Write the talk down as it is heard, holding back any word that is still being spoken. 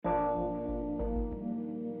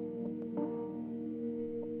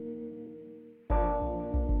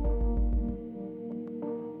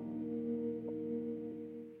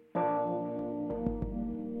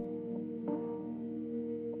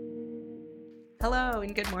Hello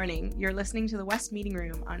and good morning. You're listening to the West Meeting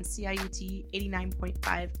Room on CIUT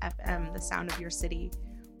 89.5 FM, the sound of your city.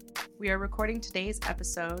 We are recording today's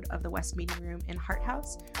episode of the West Meeting Room in Hart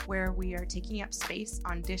House, where we are taking up space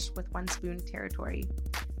on Dish with One Spoon territory.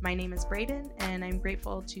 My name is Brayden, and I'm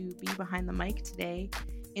grateful to be behind the mic today.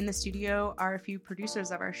 In the studio are a few producers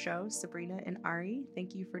of our show, Sabrina and Ari.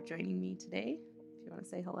 Thank you for joining me today. If you want to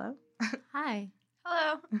say hello. Hi.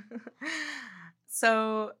 Hello.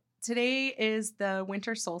 So today is the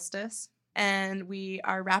winter solstice, and we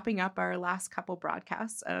are wrapping up our last couple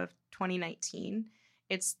broadcasts of 2019.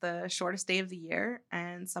 It's the shortest day of the year,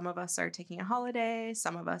 and some of us are taking a holiday.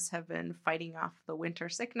 Some of us have been fighting off the winter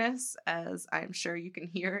sickness, as I'm sure you can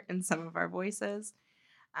hear in some of our voices.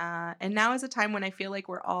 And now is a time when I feel like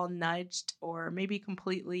we're all nudged or maybe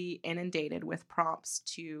completely inundated with prompts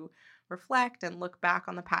to reflect and look back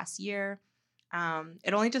on the past year.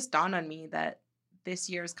 It only just dawned on me that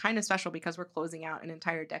this year is kind of special because we're closing out an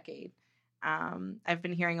entire decade. I've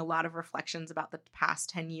been hearing a lot of reflections about the past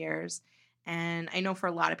 10 years. And I know for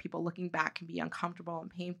a lot of people, looking back can be uncomfortable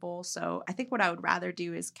and painful. So I think what I would rather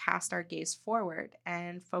do is cast our gaze forward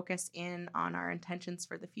and focus in on our intentions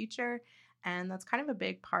for the future. And that's kind of a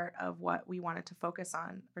big part of what we wanted to focus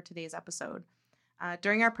on for today's episode.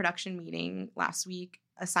 During our production meeting last week,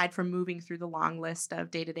 aside from moving through the long list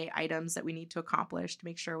of day-to-day items that we need to accomplish to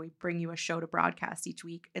make sure we bring you a show to broadcast each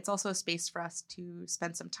week, it's also a space for us to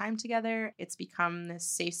spend some time together. It's become this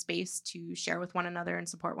safe space to share with one another and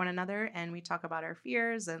support one another. And we talk about our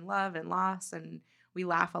fears and love and loss, and we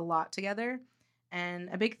laugh a lot together. And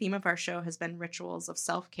a big theme of our show has been rituals of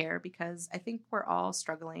self-care, because I think we're all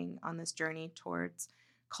struggling on this journey towards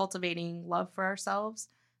cultivating love for ourselves.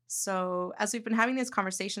 So as we've been having these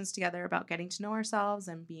conversations together about getting to know ourselves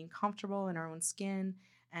and being comfortable in our own skin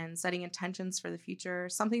and setting intentions for the future,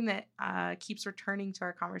 something that keeps returning to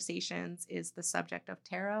our conversations is the subject of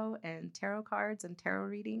tarot and tarot cards and tarot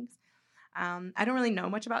readings. I don't really know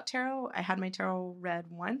much about tarot. I had my tarot read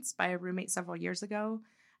once by a roommate several years ago.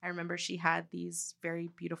 I remember she had these very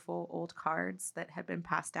beautiful old cards that had been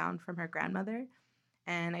passed down from her grandmother,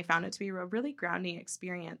 and I found it to be a really grounding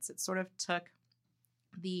experience. It sort of took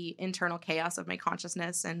the internal chaos of my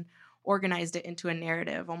consciousness and organized it into a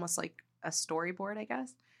narrative, almost like a storyboard, I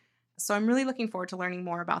guess. So I'm really looking forward to learning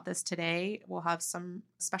more about this today. We'll have some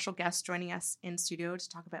special guests joining us in studio to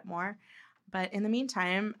talk a bit more. But in the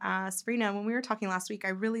meantime, Sabrina, when we were talking last week, I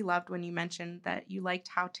really loved when you mentioned that you liked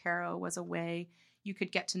how tarot was a way you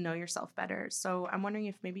could get to know yourself better. So I'm wondering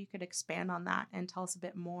if maybe you could expand on that and tell us a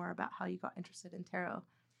bit more about how you got interested in tarot.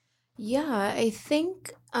 Yeah, I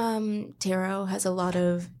think tarot has a lot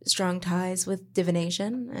of strong ties with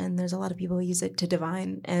divination, and there's a lot of people who use it to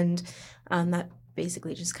divine, and that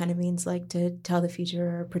basically just kind of means like to tell the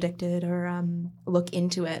future or predict it or look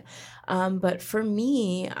into it. But for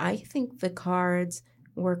me, I think the cards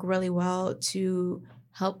work really well to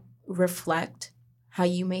help reflect how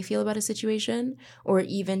you may feel about a situation, or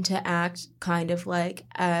even to act kind of like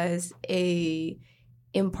as a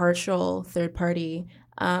impartial third party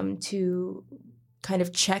to kind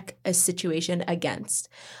of check a situation against.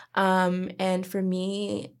 And for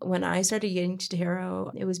me, when I started getting to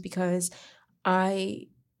tarot, it was because I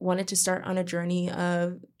wanted to start on a journey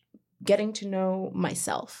of getting to know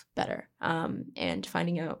myself better, and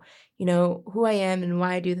finding out, who I am and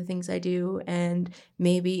why I do the things I do, and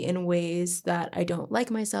maybe in ways that I don't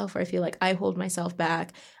like myself, or I feel like I hold myself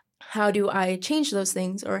back. How do I change those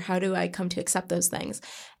things, or how do I come to accept those things?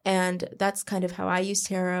 And that's kind of how I use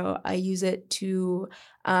tarot. I use it to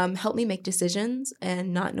help me make decisions,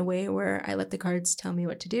 and not in a way where I let the cards tell me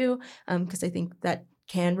what to do, because I think that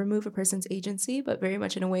can remove a person's agency, but very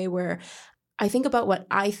much in a way where I think about what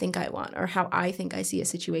I think I want, or how I think I see a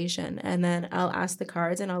situation, and then I'll ask the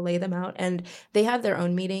cards and I'll lay them out, and they have their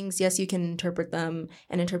own meanings. Yes, you can interpret them,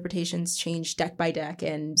 and interpretations change deck by deck.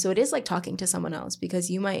 And so it is like talking to someone else,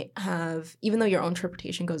 because you might have, even though your own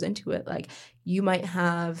interpretation goes into it, like you might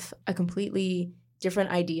have a completely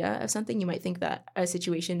different idea of something. You might think that a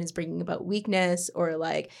situation is bringing about weakness, or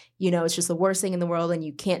like, it's just the worst thing in the world and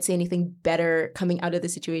you can't see anything better coming out of the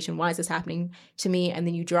situation. Why is this happening to me? And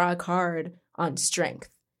then you draw a card on strength,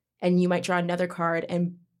 and you might draw another card,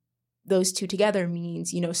 and those two together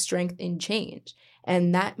means, strength and change.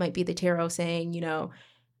 And that might be the tarot saying,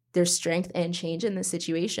 there's strength and change in this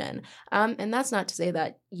situation. And that's not to say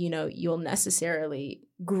that, you'll necessarily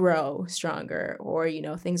grow stronger, or,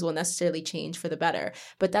 things will necessarily change for the better,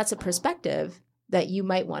 but that's a perspective that you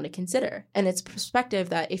might want to consider. And it's perspective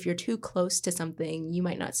that if you're too close to something, you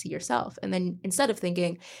might not see yourself. And then instead of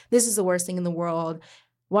thinking, this is the worst thing in the world,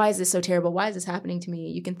 why is this so terrible? Why is this happening to me?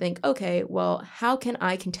 You can think, okay, well, how can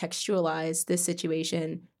I contextualize this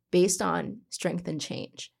situation based on strength and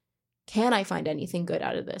change? Can I find anything good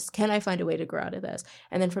out of this? Can I find a way to grow out of this?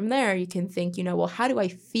 And then from there, you can think, well, how do I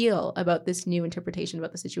feel about this new interpretation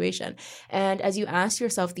about the situation? And as you ask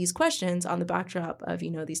yourself these questions on the backdrop of,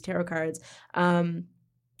 these tarot cards,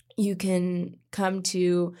 you can come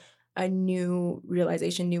to a new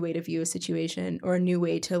realization, new way to view a situation, or a new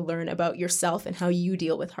way to learn about yourself and how you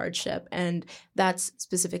deal with hardship. And that's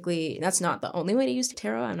not the only way to use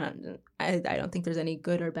tarot. I don't think there's any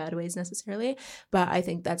good or bad ways necessarily, but I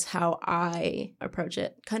think that's how I approach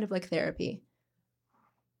it, kind of like therapy.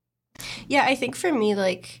 Yeah, I think for me,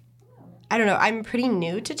 I don't know, I'm pretty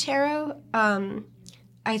new to tarot.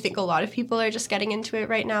 I think a lot of people are just getting into it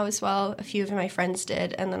right now as well. A few of my friends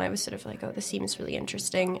did, and then I was sort of like, oh, this seems really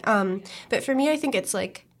interesting. But for me, I think it's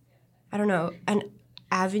I don't know, an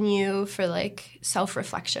avenue for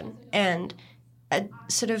self-reflection, and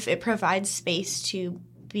it provides space to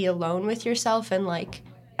be alone with yourself, and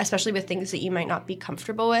especially with things that you might not be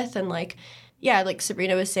comfortable with. And like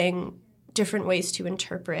Sabrina was saying, different ways to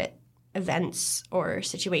interpret events or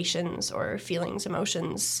situations or feelings,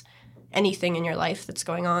 emotions, anything in your life that's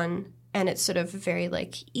going on, and it's sort of a very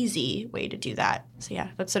easy way to do that. So yeah,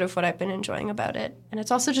 that's sort of what I've been enjoying about it. And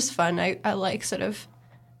it's also just fun. I like sort of,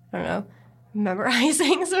 I don't know,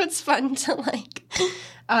 memorizing, so it's fun to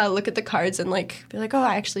look at the cards and be like, oh,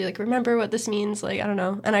 I actually remember what this means. I don't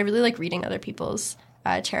know. And I really like reading other people's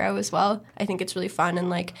tarot as well. I think it's really fun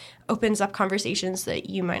and opens up conversations that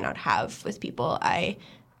you might not have with people.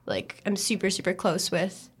 I'm super, super close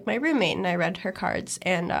with my roommate, and I read her cards,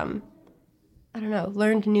 and I don't know,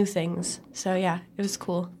 learned new things. So yeah, it was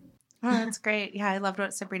cool. Oh, that's great. Yeah, I loved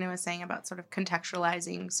what Sabrina was saying about sort of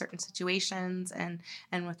contextualizing certain situations, and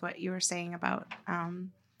with what you were saying about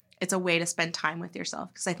it's a way to spend time with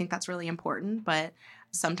yourself, because I think that's really important. But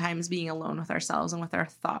sometimes being alone with ourselves and with our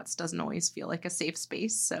thoughts doesn't always feel like a safe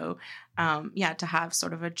space. So to have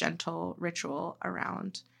sort of a gentle ritual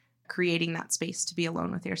around creating that space to be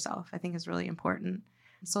alone with yourself, I think is really important.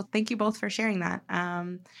 So thank you both for sharing that.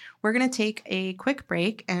 We're going to take a quick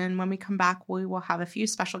break, and when we come back, we will have a few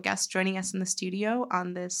special guests joining us in the studio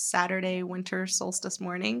on this Saturday winter solstice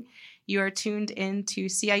morning. You are tuned in to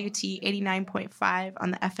CIUT 89.5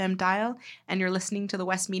 on the FM dial, and you're listening to the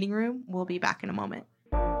West Meeting Room. We'll be back in a moment.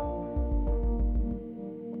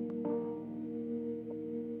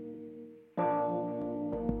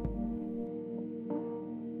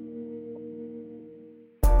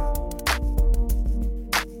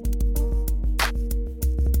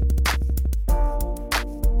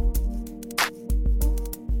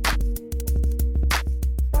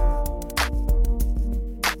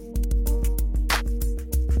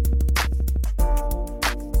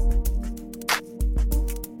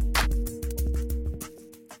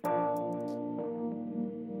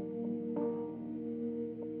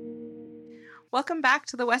 Welcome back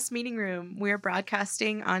to the West Meeting Room. We're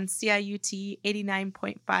broadcasting on CIUT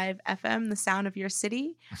 89.5 FM, the sound of your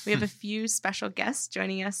city. We have a few special guests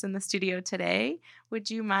joining us in the studio today. Would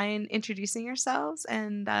you mind introducing yourselves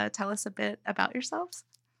and tell us a bit about yourselves?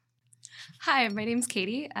 Hi, my name's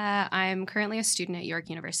Katie. I'm currently a student at York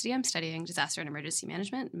University. I'm studying disaster and emergency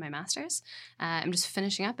management in my master's. I'm just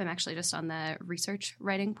finishing up. I'm actually just on the research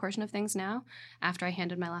writing portion of things now, after I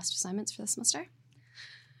handed my last assignments for the semester.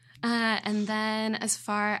 And then as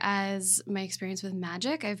far as my experience with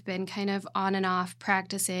magic, I've been kind of on and off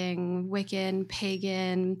practicing Wiccan,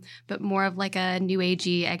 pagan, but more of a new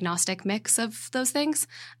agey agnostic mix of those things.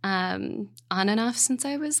 On and off since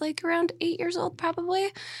I was around 8 years old, probably.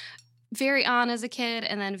 Very on as a kid,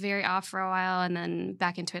 and then very off for a while, and then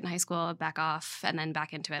back into it in high school, back off, and then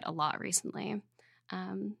back into it a lot recently.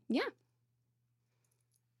 Yeah.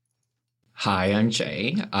 Hi, I'm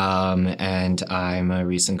Jay, and I'm a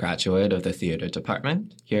recent graduate of the theater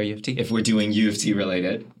department here at U of T, if we're doing U of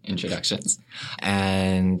T-related introductions.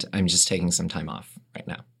 And I'm just taking some time off right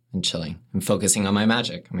now and chilling. I'm focusing on my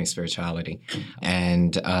magic, on my spirituality,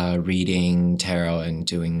 and reading tarot and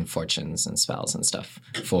doing fortunes and spells and stuff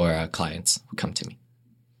for clients who come to me.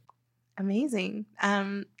 Amazing.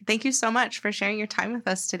 Thank you so much for sharing your time with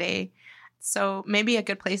us today. So maybe a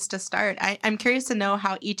good place to start. I'm curious to know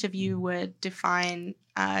how each of you would define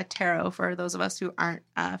tarot for those of us who aren't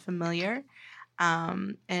familiar.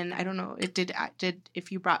 And I don't know,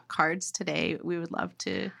 if you brought cards today, we would love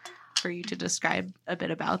for you to describe a bit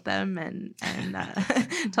about them and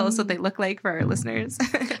tell us what they look like for our listeners.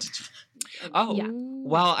 Oh, yeah.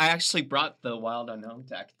 Well, I actually brought the Wild Unknown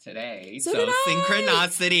deck today. So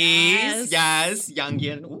Synchronicities. Yes.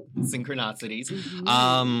 Jungian synchronicities.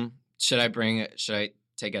 Mm-hmm. Should I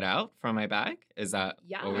take it out from my bag? Is that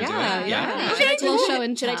Yeah. what we're Yeah, doing? yeah. Should I do a show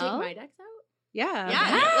and Should I tell? take my decks out? Yeah.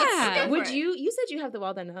 Yeah. Would you said you have the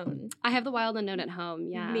Wild Unknown. I have the Wild Unknown at home.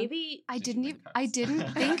 Yeah. Maybe I Did you didn't. bring I cards?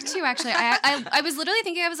 didn't think to actually. I was literally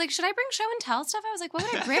thinking. I was like, should I bring show and tell stuff? I was like, what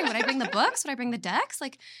would I bring? Would I bring the books? Would I bring the decks?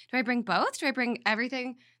 Like, do I bring both? Do I bring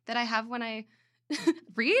everything that I have when I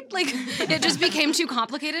read? Like, it just became too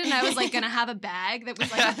complicated, and I was like, gonna have a bag that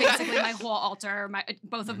was like basically my whole altar,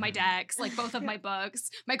 both of my decks, like both of my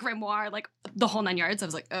books, my grimoire, like the whole 9 yards. I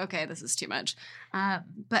was like, okay, this is too much.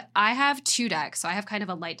 But I have 2 decks, so I have kind of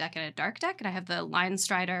a light deck and a dark deck, and I have the Lion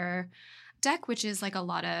Strider deck, which is like a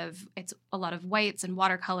lot of whites and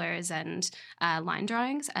watercolors and line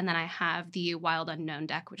drawings, and then I have the Wild Unknown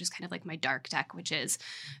deck, which is kind of like my dark deck, which is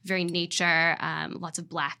very nature, lots of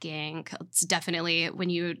black ink. It's definitely, when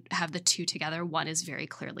you have the 2 together, one is very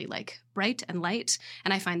clearly like bright and light,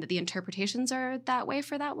 and I find that the interpretations are that way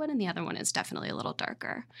for that one, and the other one is definitely a little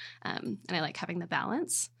darker, and I like having the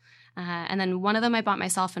balance. And then one of them I bought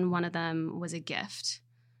myself, and one of them was a gift.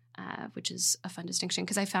 Which is a fun distinction,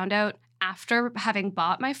 because I found out after having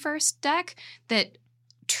bought my first deck that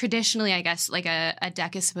traditionally, I guess, like a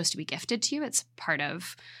deck is supposed to be gifted to you. It's part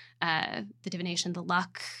of the divination, the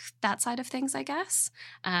luck, that side of things, I guess.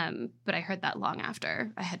 But I heard that long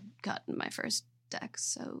after I had gotten my first deck.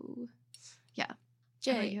 So, yeah.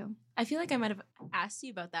 How about Jay, you? I feel like I might have asked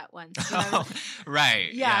you about that once. Oh,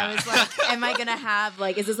 right. Yeah, I was like, am I gonna have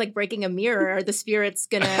like, is this like breaking a mirror? Are the spirits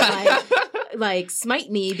gonna like smite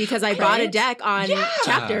me because I bought a deck on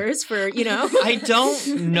chapters for, you know? I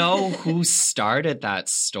don't know who started that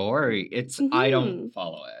story. I don't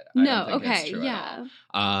follow it. I No, don't think it's okay, true at yeah.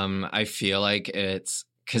 all. I feel like it's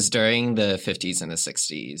because during the 50s and the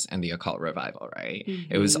 60s and the occult revival, right?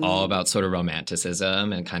 It was all about sort of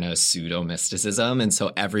romanticism and kind of pseudo mysticism. And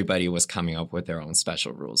so everybody was coming up with their own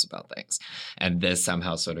special rules about things. And this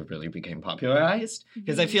somehow sort of really became popularized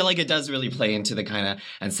because I feel like it does really play into the kind of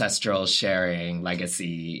ancestral sharing, legacy,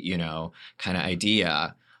 you know, kind of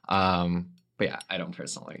idea. But yeah, I don't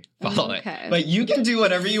personally follow it. But you can do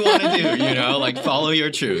whatever you want to do, you know, like follow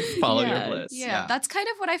your truth, follow your bliss. Yeah, that's kind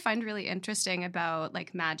of what I find really interesting about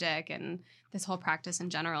like magic and this whole practice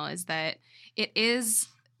in general, is that it is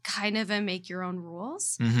kind of a make your own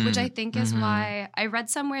rules, which I think is why I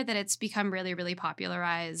read somewhere that it's become really, really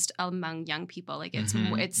popularized among young people. Like it's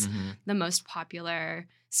the most popular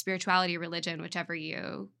spirituality, religion, whichever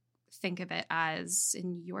you think of it as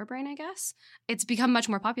in your brain, I guess. It's become much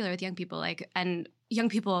more popular with young people, like, and young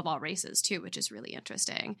people of all races too, which is really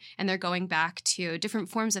interesting. And they're going back to different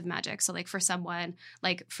forms of magic. So like for someone,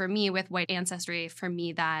 like for me with white ancestry, for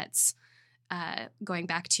me that's going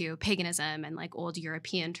back to paganism and like old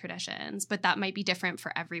European traditions, but that might be different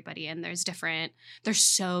for everybody. And there's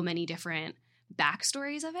so many different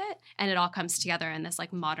backstories of it, and it all comes together in this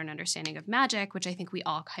like modern understanding of magic, which I think we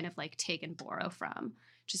all kind of like take and borrow from,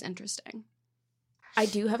 which is interesting. I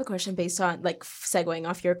do have a question based on like segueing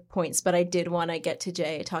off your points, but I did want to get to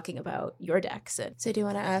Jay talking about your decks. So I do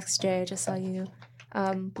want to ask Jay, I just saw you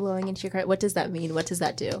blowing into your card. What does that mean? What does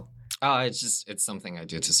that do? Oh, it's something I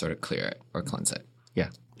do to sort of clear it or cleanse it. Yeah.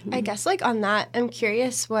 I guess like on that, I'm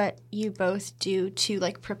curious what you both do to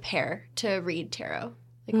like prepare to read tarot.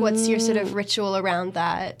 Like what's your sort of ritual around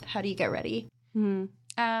that? How do you get ready?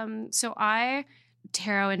 So I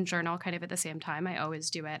tarot and journal kind of at the same time. I always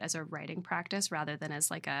do it as a writing practice rather than as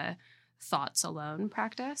like a thoughts alone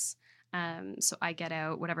practice. So I get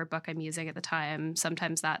out whatever book I'm using at the time.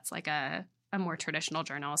 Sometimes that's like a more traditional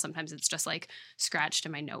journal. Sometimes it's just like scratched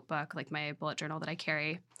in my notebook, like my bullet journal that I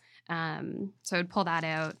carry. So I would pull that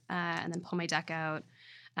out and then pull my deck out.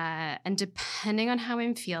 And depending on how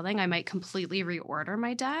I'm feeling, I might completely reorder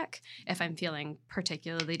my deck. If I'm feeling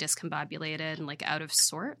particularly discombobulated and like out of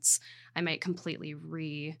sorts, I might completely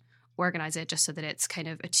reorganize it just so that it's kind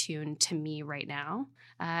of attuned to me right now.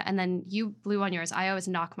 And then you blew on yours. I always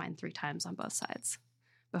knock mine 3 times on both sides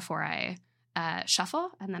before I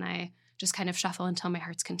shuffle. And then I just kind of shuffle until my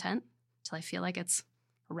heart's content, until I feel like it's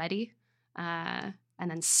ready. And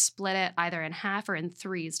then split it either in half or in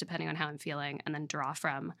 3s, depending on how I'm feeling, and then draw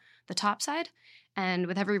from the top side. And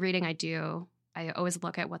with every reading I do, I always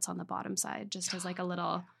look at what's on the bottom side, just as like a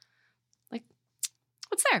little, like,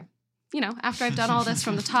 what's there? You know, after I've done all this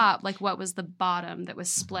from the top, like what was the bottom that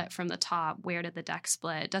was split from the top? Where did the deck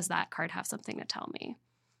split? Does that card have something to tell me?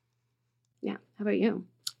 Yeah. How about you?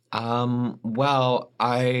 Well,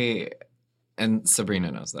 and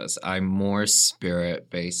Sabrina knows this, I'm more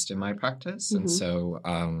spirit-based in my practice. And so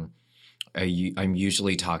I'm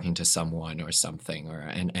usually talking to someone or something or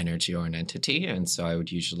an energy or an entity. And so I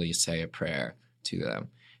would usually say a prayer to them.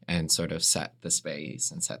 and sort of set the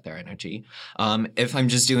space and set their energy. If I'm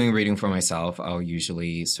just doing reading for myself, I'll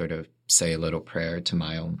usually sort of say a little prayer to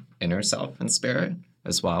my own inner self and spirit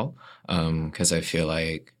as well, because I feel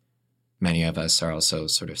like many of us are also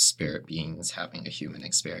sort of spirit beings having a human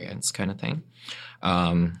experience kind of thing.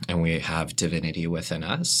 And we have divinity within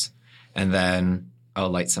us. And then I'll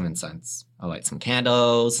light some incense. I'll light some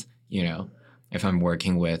candles, you know, if I'm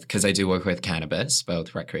working with, because I do work with cannabis,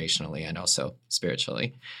 both recreationally and also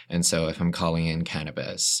spiritually. And so if I'm calling in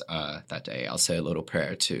cannabis that day, I'll say a little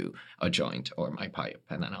prayer to a joint or my pipe,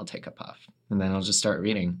 and then I'll take a puff. And then I'll just start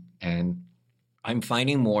reading. And I'm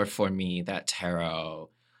finding more for me that tarot,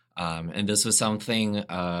 and this was something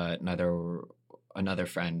another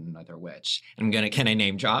friend, another witch. Can I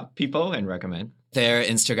name drop people and recommend? Their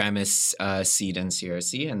Instagram is Seed and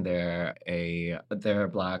CRC, and they're a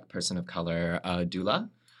Black person of color doula,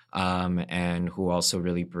 and who also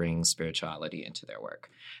really brings spirituality into their work.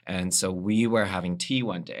 And so we were having tea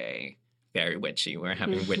one day, very witchy. We're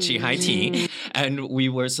having witchy high tea, and we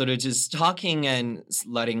were sort of just talking and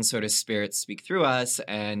letting sort of spirit speak through us.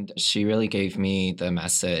 And she really gave me the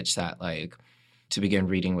message that, like, to begin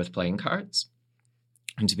reading with playing cards.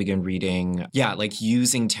 And to begin reading,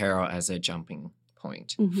 using tarot as a jumping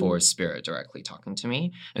point for spirit directly talking to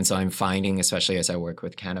me. And so I'm finding, especially as I work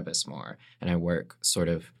with cannabis more, and I work sort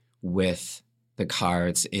of with the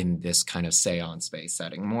cards in this kind of seance-based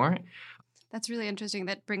setting more. That's really interesting.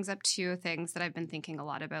 That brings up two things that I've been thinking a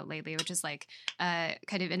lot about lately, which is like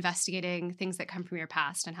kind of investigating things that come from your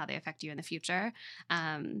past and how they affect you in the future.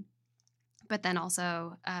 But then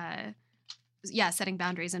also, setting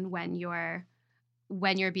boundaries and when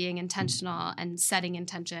you're being intentional and setting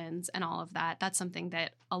intentions and all of that. That's something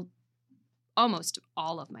that almost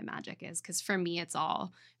all of my magic is, because for me, it's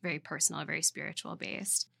all very personal, very spiritual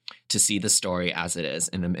based. To see the story as it is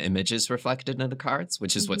and the images reflected in the cards,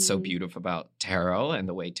 which is what's so beautiful about tarot and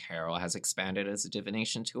the way tarot has expanded as a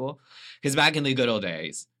divination tool. Because back in the good old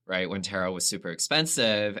days, right, when tarot was super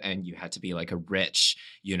expensive and you had to be like a rich,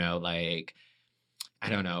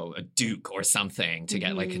 a duke or something to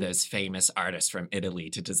get like this famous artist from Italy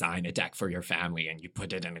to design a deck for your family, and you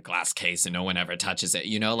put it in a glass case and no one ever touches it.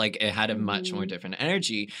 It had a much more different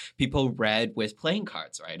energy. People read with playing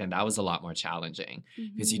cards, right? And that was a lot more challenging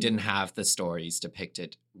because you didn't have the stories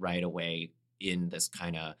depicted right away in this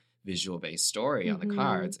kind of visual-based story on the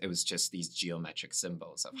cards. It was just these geometric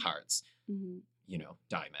symbols of hearts,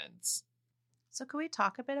 diamonds. So can we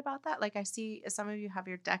talk a bit about that? Like, I see some of you have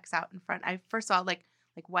your decks out in front. I first saw like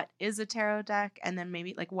what is a tarot deck, and then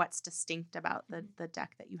maybe like what's distinct about the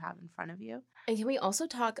deck that you have in front of you. And can we also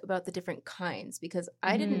talk about the different kinds? Because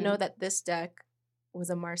I didn't know that this deck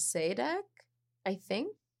was a Marseille deck, I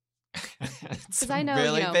think. Because I know,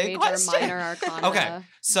 really big major, question. minor arcana. Okay,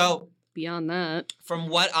 so beyond that, from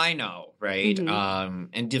what I know, right,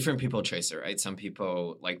 and different people trace it, right? Some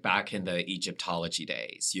people, like back in the Egyptology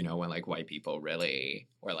days, when like white people really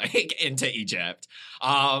were like into Egypt,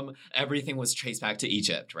 everything was traced back to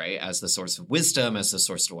Egypt, right, as the source of wisdom, as the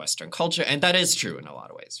source of Western culture, and that is true in a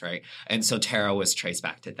lot of ways, right? And so tarot was traced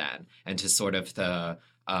back to then, and to sort of the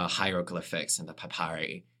hieroglyphics and the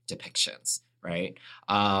papyri depictions, right?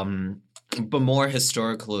 But more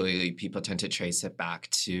historically, people tend to trace it back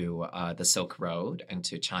to the Silk Road and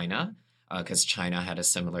to China, because China had a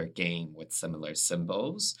similar game with similar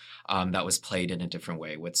symbols that was played in a different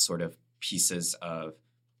way with sort of pieces of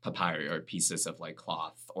papyri or pieces of like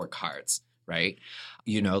cloth or cards, right?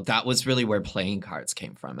 That was really where playing cards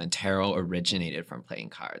came from. And tarot originated from playing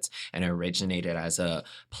cards, and originated as a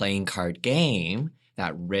playing card game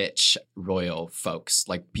that rich royal folks,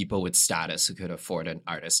 like people with status who could afford an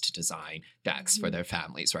artist to design decks for their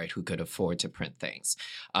families, right, who could afford to print things,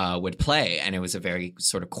 would play. And it was a very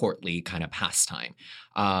sort of courtly kind of pastime.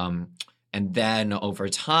 And then over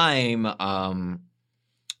time,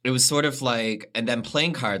 it was sort of like, and then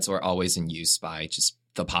playing cards were always in use by just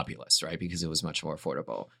the populace, right, because it was much more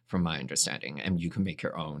affordable from my understanding. And you can make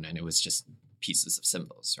your own, and it was just pieces of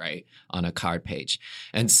symbols, right, on a card page.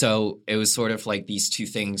 And so it was sort of like these two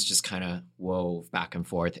things just kind of wove back and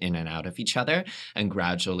forth in and out of each other. And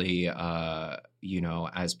gradually,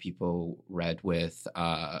 as people read with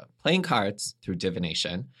playing cards through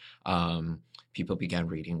divination, people began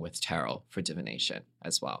reading with tarot for divination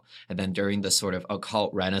as well. And then during the sort of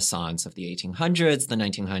occult renaissance of the 1800s, the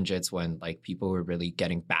 1900s, when like people were really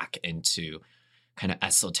getting back into kind of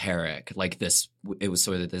esoteric, like this, it was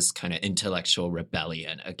sort of this kind of intellectual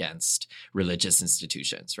rebellion against religious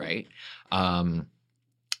institutions, right?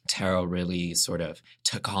 Tarot really sort of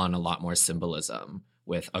took on a lot more symbolism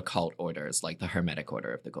with occult orders like the Hermetic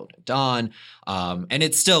Order of the Golden Dawn. And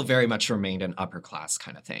it still very much remained an upper class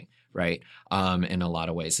kind of thing, right? In a lot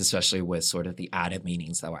of ways, especially with sort of the added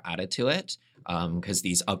meanings that were added to it. Because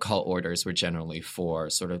these occult orders were generally for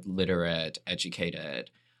sort of literate, educated,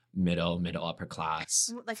 middle upper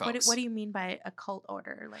class Like folks. what do you mean by occult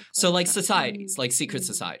order? So what like is that? societies, like secret Mm.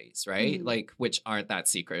 societies, right? Mm. Like which aren't that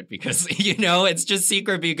secret because it's just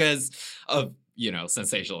secret because of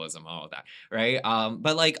sensationalism, all of that, right?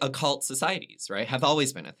 But like occult societies, right, have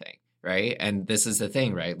always been a thing, right? And this is the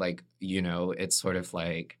thing, right? Like it's sort of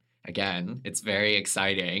like, again, it's very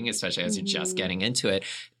exciting, especially as you're just getting into it.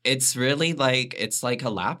 It's really like, it's like a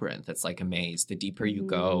labyrinth. It's like a maze. The deeper you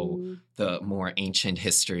go, the more ancient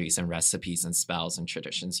histories and recipes and spells and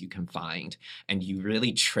traditions you can find. And you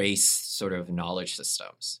really trace sort of knowledge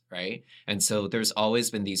systems, right? And so there's always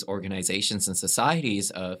been these organizations and societies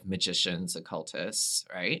of magicians, occultists,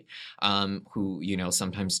 right? Who,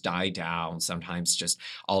 sometimes die down, sometimes just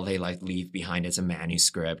all they like leave behind is a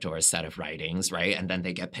manuscript or a set of writings, right? And then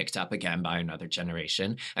they get picked up again by another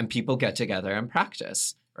generation and people get together and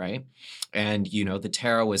practice. Right. And, the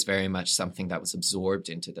tarot was very much something that was absorbed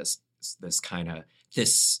into this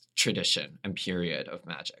tradition and period of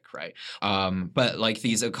magic. Right. But like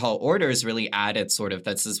these occult orders really added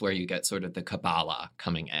this is where you get sort of the Kabbalah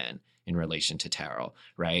coming in relation to tarot,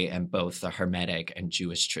 right? And both the Hermetic and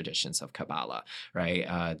Jewish traditions of Kabbalah,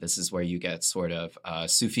 right? This is where you get sort of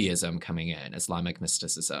Sufism coming in, Islamic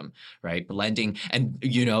mysticism, right? Blending. And,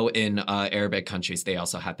 in Arabic countries, they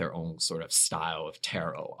also had their own sort of style of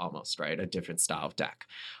tarot almost, right? A different style of deck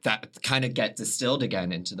that kind of get distilled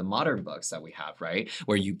again into the modern books that we have, right?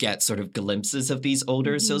 Where you get sort of glimpses of these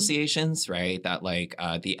older associations, right? That like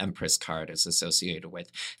the Empress card is associated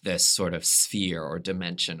with this sort of sphere or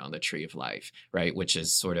dimension on the tree of life, right? Which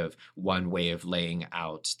is sort of one way of laying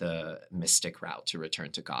out the mystic route to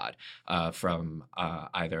return to God from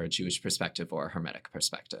either a Jewish perspective or a Hermetic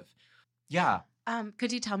perspective. Yeah.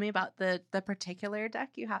 Could you tell me about the particular deck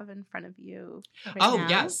you have in front of you right now?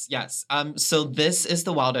 Yes. So this is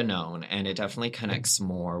the Wild Unknown, and it definitely connects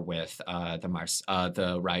more with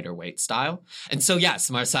the Rider-Waite style. And so yes,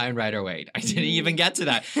 Marseille Rider-Waite. I didn't even get to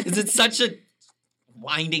that. It's such a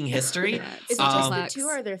winding history. Yeah, Is it just the two,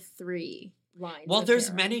 or are there three lines? Well, of there's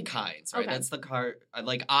tarot? many kinds, right? Okay. That's the card.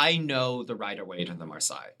 Like, I know the Rider-Waite and the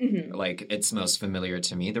Marseille. Mhm. Like, it's most familiar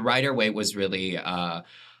to me. The Rider-Waite was really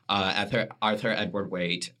Arthur Edward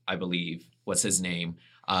Waite, I believe, was his name,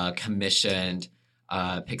 commissioned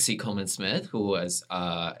Pixie Coleman Smith, who was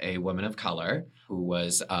a woman of color, who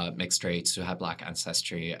was mixed race, who had Black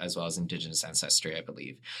ancestry as well as Indigenous ancestry, I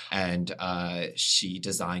believe. And she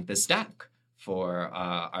designed this deck for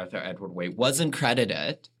Arthur Edward Waite. Wasn't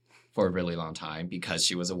credited for a really long time because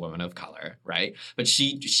she was a woman of color, right? But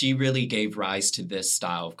she really gave rise to this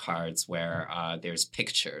style of cards where there's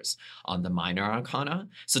pictures on the minor arcana.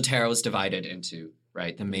 So tarot is divided into,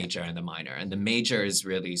 right, the major and the minor. And the major is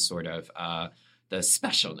really sort of the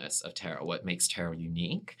specialness of tarot, what makes tarot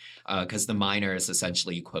unique, because the minor is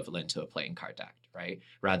essentially equivalent to a playing card deck, right?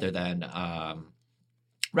 Rather than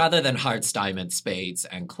hearts, diamonds, spades,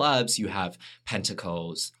 and clubs, you have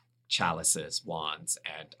pentacles, chalices, wands,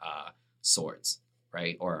 and swords,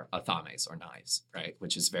 right? Or athames, or knives, right?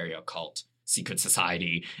 Which is very occult, secret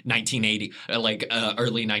society, 1980,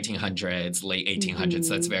 early 1900s, late 1800s.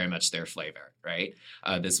 That's very much their flavor, right?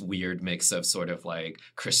 This weird mix of sort of like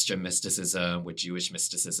Christian mysticism with Jewish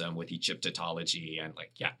mysticism with Egyptology and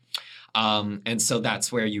and so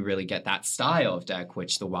that's where you really get that style of deck,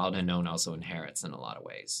 which the Wild Unknown also inherits in a lot of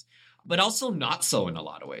ways. But also not so in a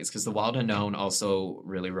lot of ways, because the Wild Unknown also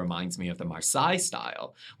really reminds me of the Marseille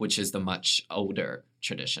style, which is the much older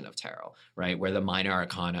tradition of tarot, right? Where the minor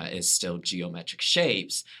arcana is still geometric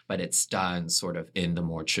shapes, but it's done sort of in the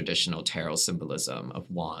more traditional tarot symbolism of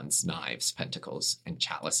wands, knives, pentacles, and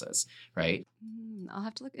chalices, right? I'll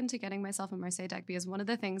have to look into getting myself a Marseille deck, because one of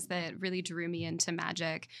the things that really drew me into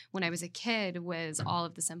magic when I was a kid was all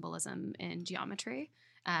of the symbolism in geometry.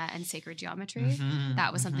 And sacred geometry.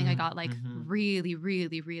 That was something I got really,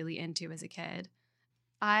 really, really into as a kid.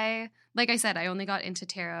 Like I said, I only got into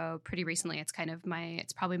tarot pretty recently. It's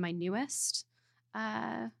probably my newest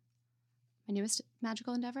magical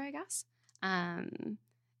endeavor, I guess. And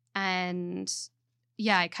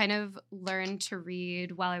yeah, I kind of learned to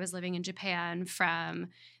read while I was living in Japan from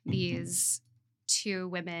these two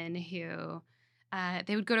women who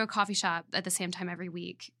they would go to a coffee shop at the same time every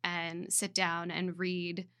week and sit down and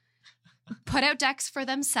read, put out decks for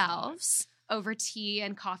themselves over tea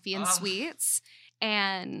and coffee and sweets,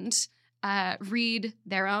 and read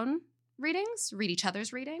their own readings, read each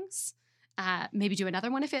other's readings, maybe do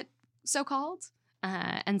another one if it so called.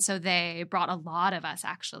 And so they brought a lot of us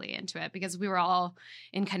actually into it because we were all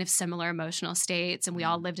in kind of similar emotional states and we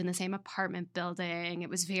all lived in the same apartment building. It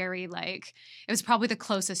was very like, it was probably the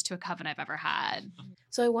closest to a coven I've ever had.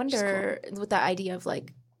 So I wonder with that idea of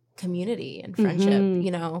like community and friendship,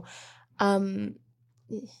 you know,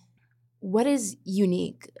 what is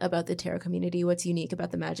unique about the tarot community? What's unique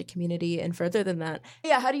about the magic community? And further than that,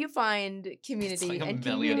 how do you find community It's like a and $1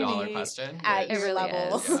 million community question. at It your really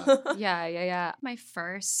level? is. Yeah. My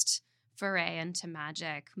first foray into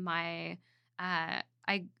magic, I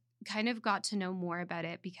kind of got to know more about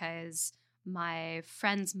it because my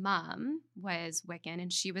friend's mom was Wiccan,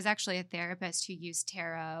 and she was actually a therapist who used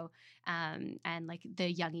tarot and like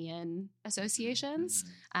the Jungian associations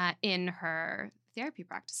in her therapy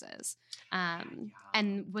practices,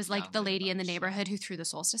 and was like the lady in the neighborhood who threw the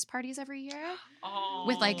solstice parties every year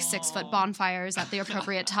with like 6-foot bonfires at the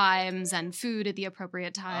appropriate times and food at the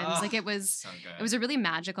appropriate times. Like it was a really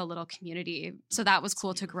magical little community. So that was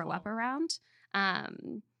cool to grow up around.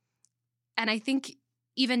 And I think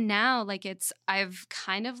even now, like I've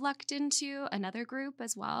kind of lucked into another group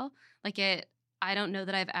as well. Like I don't know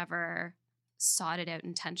that I've ever sought it out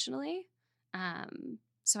intentionally.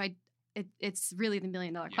 So it's really the $1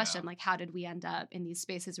 million question. Like, how did we end up in these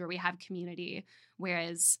spaces where we have community,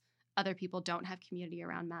 whereas other people don't have community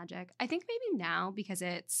around magic? I think maybe now because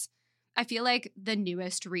I feel like the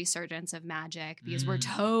newest resurgence of magic, because we're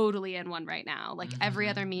totally in one right now. Like every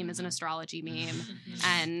other meme is an astrology meme.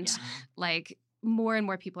 And like more and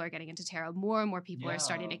more people are getting into tarot. More and more people are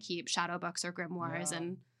starting to keep shadow books or grimoires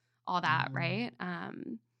and all that, right?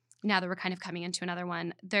 Now that we're kind of coming into another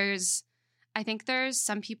one, I think there's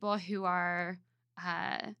some people who are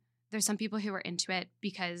into it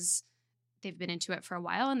because they've been into it for a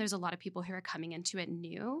while, and there's a lot of people who are coming into it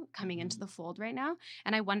new, coming into the fold right now.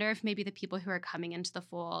 And I wonder if maybe the people who are coming into the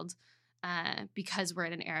fold, because we're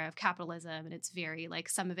in an era of capitalism and it's very like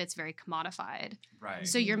some of it's very commodified. Right.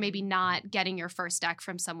 So you're maybe not getting your first deck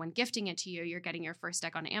from someone gifting it to you. You're getting your first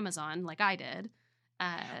deck on Amazon, like I did.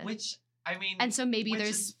 Which I mean, and so maybe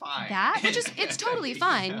there's fine. that, which is it's totally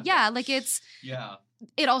fine. Yeah, like it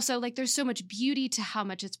also like there's so much beauty to how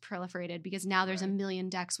much it's proliferated because now there's a million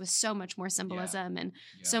decks with so much more symbolism and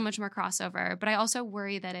so much more crossover. But I also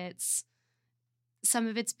worry that some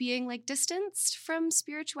of it's being like distanced from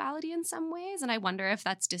spirituality in some ways, and I wonder if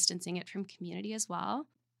that's distancing it from community as well.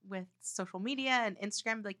 With social media and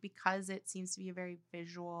Instagram, like because it seems to be a very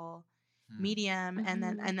visual medium, and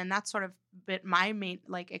then that's sort of been my main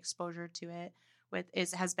like exposure to it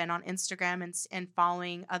has been on Instagram and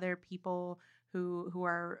following other people who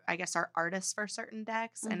are, I guess, are artists for certain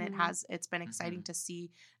decks, and it's been exciting to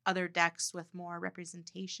see other decks with more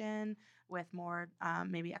representation, with more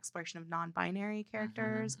maybe exploration of non-binary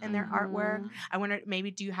characters in their artwork. I wonder,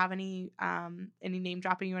 maybe do you have any name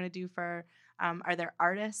dropping you want to do for? Are there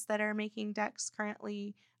artists that are making decks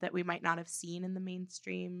currently that we might not have seen in the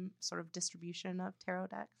mainstream sort of distribution of tarot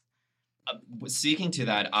decks? Speaking to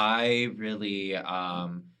that, I really,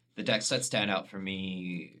 the decks that stand out for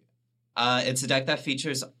me, it's a deck that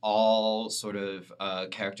features all sort of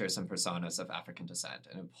characters and personas of African descent,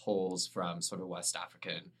 and it pulls from sort of West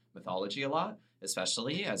African mythology a lot,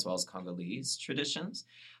 especially, as well as Congolese traditions,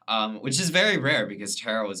 which is very rare because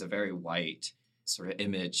tarot is a very white sort of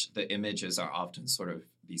image. The images are often sort of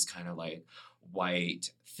these kind of like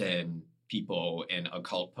white, thin people in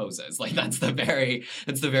occult poses. Like it's the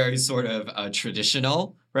very sort of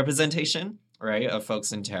traditional representation, right, of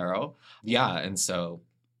folks in tarot. Yeah, and so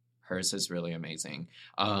hers is really amazing.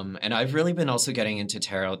 And I've really been also getting into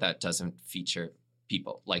tarot that doesn't feature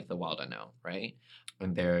people, like the Wild Unknown, right?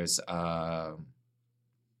 And there's, I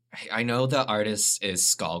know the artist is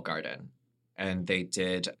Skull Garden, and they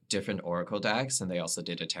did different oracle decks, and they also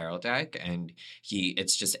did a tarot deck, and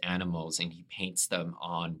it's just animals, and he paints them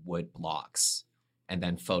on wood blocks and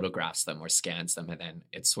then photographs them or scans them, and then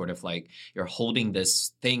it's sort of like you're holding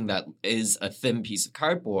this thing that is a thin piece of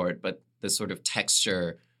cardboard, but the sort of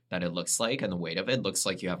texture that it looks like and the weight of it looks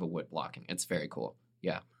like you have a wood blocking. It's very cool.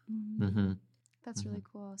 Yeah. That's really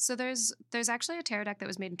cool. So there's actually a tarot deck that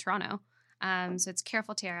was made in Toronto. So it's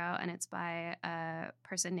Careful Tarot, and it's by a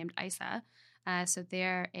person named Isa. So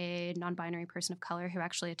they're a non-binary person of color who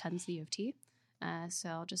actually attends the U of T. So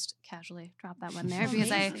I'll just casually drop that one there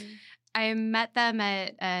because I met them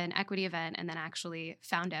at an equity event and then actually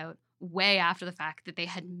found out way after the fact that they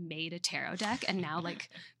had made a tarot deck and now like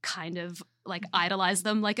kind of like idolize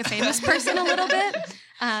them like a famous person a little bit.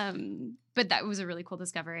 But that was a really cool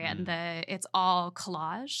discovery, and it's all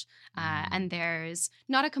collage, and there's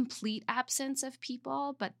not a complete absence of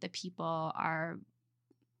people, but the people are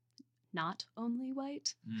not only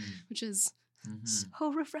white, which is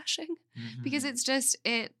so refreshing because it's just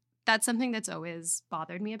that's something that's always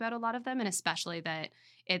bothered me about a lot of them, and especially that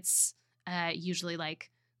it's usually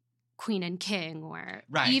like queen and king, or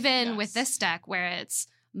even with this deck where it's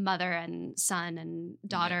mother and son and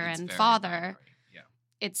daughter and father. Binary.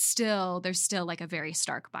 It's there's still like a very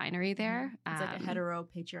stark binary there. It's like a hetero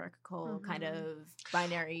patriarchal kind of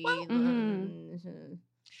binary.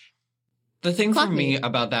 The thing for me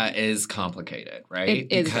about that is complicated, right?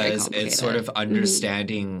 It is very because complicated. it's sort of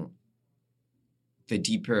understanding the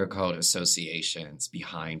deeper occult associations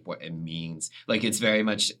behind what it means. Like, it's very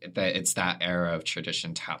much that it's that era of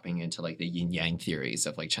tradition tapping into like the yin yang theories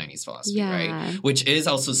of like Chinese philosophy, right? Which is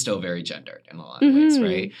also still very gendered in a lot of ways,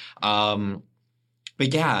 right?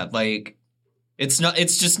 But yeah, like it's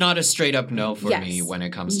just not a straight up no for me when it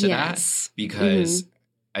comes to that, because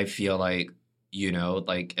I feel like, you know,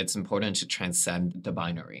 like it's important to transcend the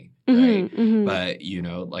binary, right? But, you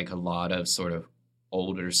know, like a lot of sort of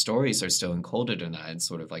older stories are still encoded in that, and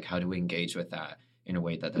sort of like how do we engage with that in a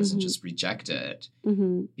way that doesn't just reject it,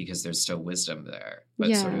 because there's still wisdom there,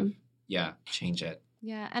 but sort of change it.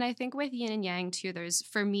 Yeah, and I think with yin and yang too,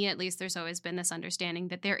 for me at least, there's always been this understanding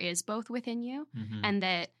that there is both within you, and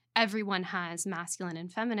that everyone has masculine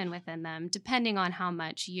and feminine within them, depending on how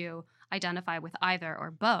much you identify with either or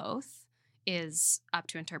both is up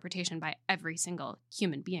to interpretation by every single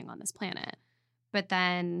human being on this planet. But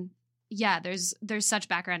then, there's such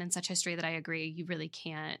background and such history that I agree you really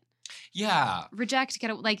can't reject.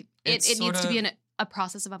 It needs to be a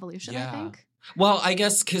process of evolution, I think. Well, I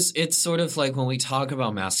guess because it's sort of like when we talk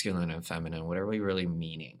about masculine and feminine, what are we really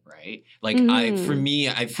meaning, right? Like, for me,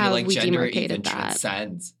 I feel like gender even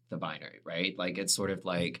transcends the binary, right? Like, it's sort of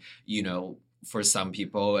like, you know, for some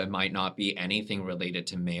people, it might not be anything related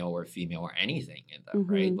to male or female or anything in them,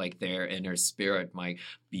 right? Like, their inner spirit might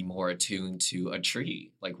be more attuned to a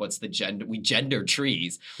tree. Like, what's the gender? We gender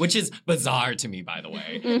trees, which is bizarre to me, by the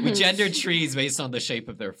way. We gender trees based on the shape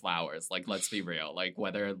of their flowers. Like, let's be real. Like,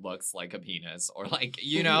 whether it looks like a penis or like,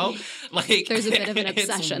 you know, like there's a bit of an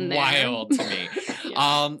obsession there. It's wild to me.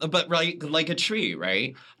 But like a tree,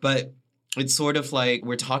 right? But it's sort of like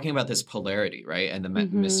we're talking about this polarity, right? And the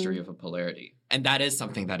mystery of a polarity. And that is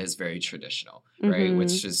something that is very traditional, right?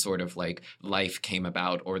 Which is sort of like life came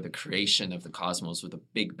about, or the creation of the cosmos, or the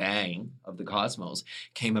big bang of the cosmos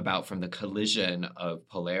came about from the collision of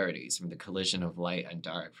polarities, from the collision of light and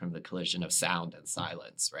dark, from the collision of sound and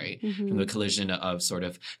silence, right? From the collision of sort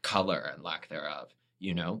of color and lack thereof,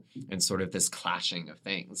 you know? And sort of this clashing of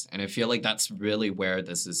things. And I feel like that's really where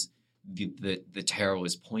this is, the tarot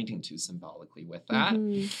is pointing to symbolically with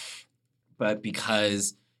that. But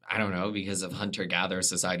because of hunter-gatherer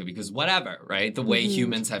society, because whatever, right? The way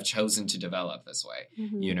humans have chosen to develop this way,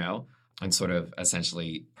 you know, and sort of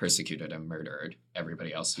essentially persecuted and murdered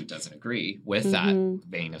everybody else who doesn't agree with that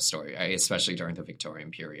vein of story, right? Especially during the Victorian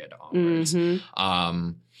period onwards.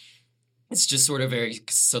 It's just sort of very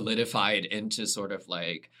solidified into sort of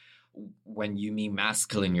like, when you mean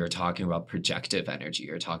masculine, you're talking about projective energy.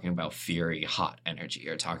 You're talking about fiery, hot energy.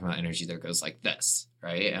 You're talking about energy that goes like this,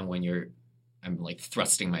 right? And when I'm like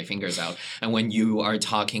thrusting my fingers out. And when you are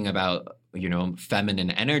talking about, you know,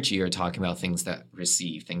 feminine energy, you're talking about things that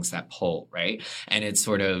receive, things that pull, right? And it's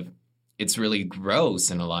really gross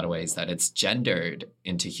in a lot of ways that it's gendered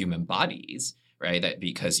into human bodies, right? That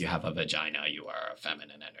because you have a vagina, you are a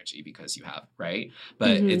feminine energy because you have, right?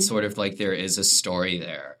 But it's sort of like there is a story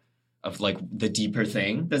there of like the deeper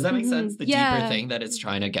thing. Does that make sense? The deeper thing that it's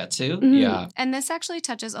trying to get to. Yeah. And this actually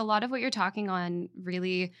touches a lot of what you're talking on,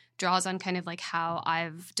 really draws on kind of like how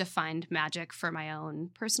I've defined magic for my own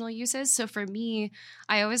personal uses. So for me,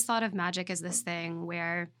 I always thought of magic as this thing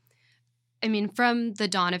where, I mean, from the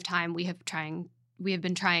dawn of time, we have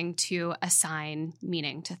been trying to assign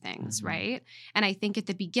meaning to things, right? And I think at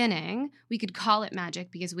the beginning, we could call it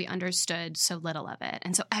magic because we understood so little of it.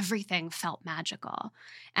 And so everything felt magical.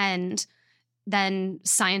 And then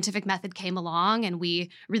scientific method came along and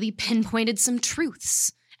we really pinpointed some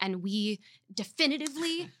truths. And we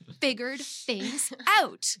definitively figured things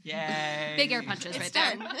out. Yay. Big air punches It's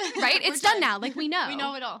right done. there. Right? It's done now. Like we know. We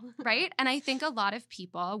know it all. Right? And I think a lot of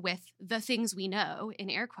people with the things we know, in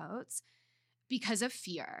air quotes, because of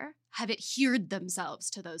fear, have adhered themselves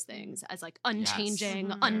to those things as like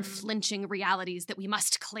unchanging, unflinching realities that we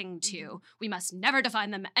must cling to. We must never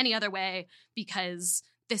define them any other way because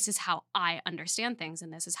this is how I understand things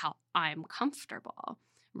and this is how I'm comfortable,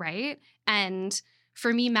 right? And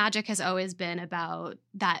for me, magic has always been about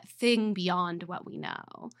that thing beyond what we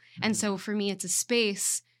know. And so for me, it's a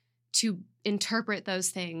space to interpret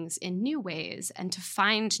those things in new ways and to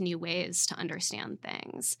find new ways to understand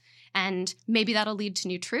things. And maybe that'll lead to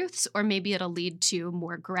new truths, or maybe it'll lead to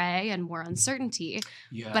more gray and more uncertainty.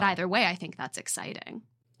 Yeah. But either way, I think that's exciting.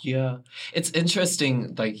 Yeah. It's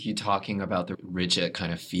interesting, like you talking about the rigid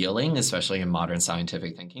kind of feeling, especially in modern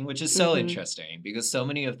scientific thinking, which is so interesting because so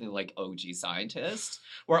many of the like OG scientists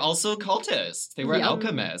were also cultists. They were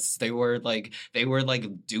alchemists. They were like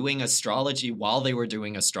doing astrology while they were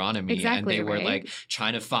doing astronomy. Exactly, and they were like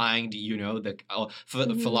trying to find, you know, the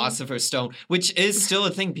philosopher's stone, which is still a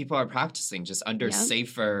thing people are practicing just under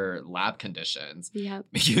safer lab conditions. Yep.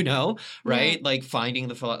 You know, right? Like finding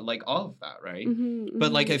the like all of that, right?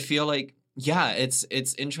 But like I feel like, yeah, it's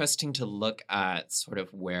interesting to look at sort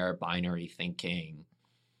of where binary thinking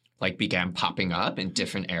like began popping up in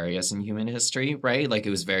different areas in human history, right? Like it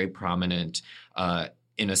was very prominent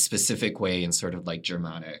in a specific way in sort of like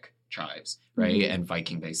Germanic tribes, right? And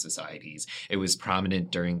Viking-based societies. It was prominent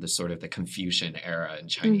during the sort of the Confucian era in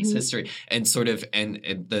Chinese history and sort of and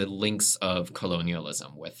the links of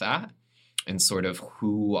colonialism with that. And sort of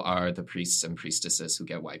who are the priests and priestesses who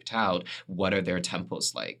get wiped out? What are their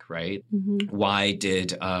temples like, right? Why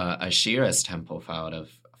did Ashira's temple fall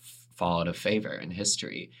out of favor in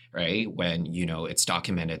history, right? When, you know, it's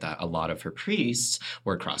documented that a lot of her priests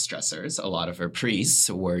were cross-dressers, a lot of her priests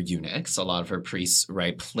were eunuchs, a lot of her priests,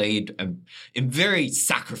 right, played in very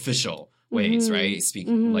sacrificial ways, right?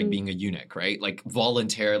 Speaking like being a eunuch, right? Like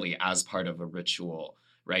voluntarily as part of a ritual,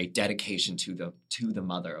 right? Dedication to the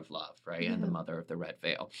mother of love, right? And the mother of the red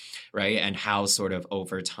veil, right? And how sort of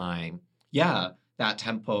over time, that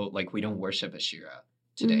temple, like we don't worship Ashira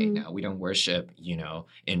today now. We don't worship, you know,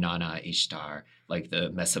 Inanna, Ishtar, like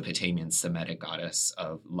the Mesopotamian Semitic goddess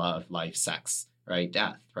of love, life, sex, right?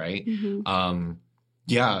 Death, right? And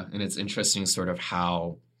it's interesting sort of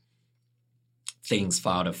how things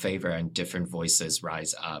fall out of favor and different voices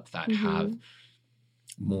rise up that have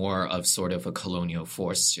more of sort of a colonial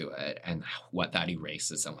force to it and what that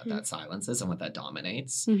erases and what that silences and what that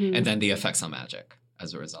dominates. And then the effects on magic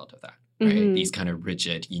as a result of that, right? These kind of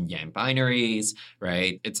rigid yin-yang binaries,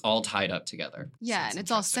 right? It's all tied up together. Yeah, and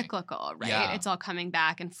it's all cyclical, right? Yeah. It's all coming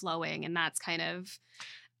back and flowing, and that's kind of...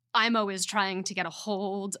 I'm always trying to get a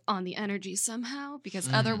hold on the energy somehow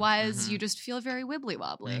because otherwise you just feel very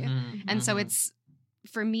wibbly-wobbly. And so it's,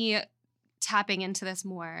 for me, tapping into this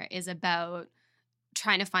more is about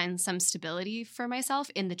trying to find some stability for myself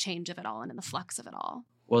in the change of it all and in the flux of it all.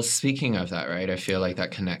 Well, speaking of that, right, I feel like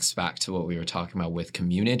that connects back to what we were talking about with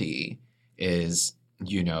community is,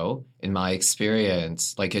 you know, in my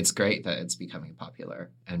experience, like it's great that it's becoming popular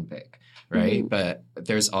and big, right? But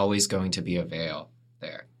there's always going to be a veil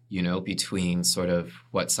there, you know, between sort of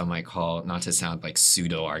what some might call, not to sound like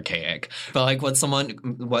pseudo-archaic, but like what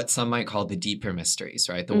some might call the deeper mysteries,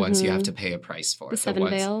 right? The ones you have to pay a price for. The seven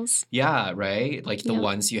veils. Yeah, right? Like the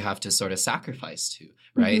ones you have to sort of sacrifice to,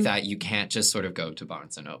 right? That you can't just sort of go to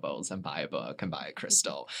Barnes & Nobles and buy a book and buy a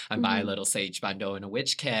crystal and buy a little sage bundle and a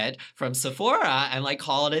witch kit from Sephora and like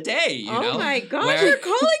call it a day, you know? Oh my God, you're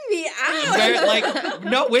calling me out. Where, like,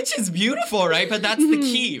 no, which is beautiful, right? But that's the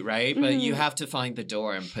key, right? But you have to find the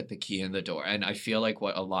door and put the key in the door. And I feel like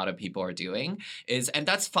what a lot of people are doing is, and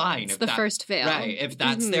that's fine. It's the first veil. Right. If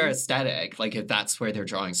that's their aesthetic, like if that's where they're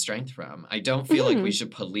drawing strength from, I don't feel like we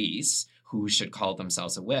should police who should call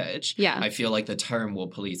themselves a witch. Yeah. I feel like the term will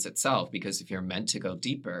police itself because if you're meant to go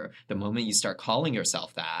deeper, the moment you start calling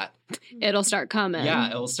yourself that, it'll start coming. Yeah,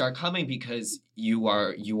 it'll start coming because you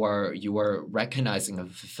are recognizing and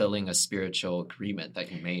fulfilling a spiritual agreement that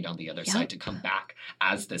you made on the other side to come back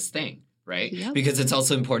as this thing. Right? Yep. Because it's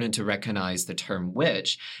also important to recognize the term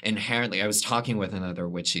witch inherently. I was talking with another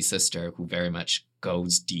witchy sister who very much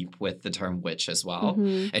goes deep with the term witch as well.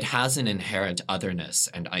 It has an inherent otherness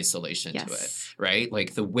and isolation to it, right?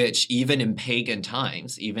 Like the witch, even in pagan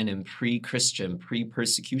times, even in pre-Christian,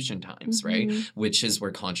 pre-persecution times, right? Witches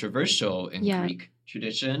were controversial in Greek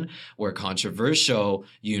tradition, were controversial,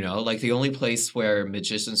 you know, like the only place where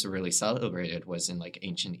magicians were really celebrated was in like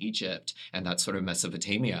ancient Egypt and that sort of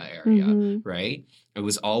Mesopotamia area, right? It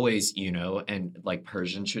was always, you know, and like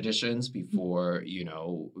Persian traditions before, you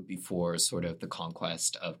know, before sort of the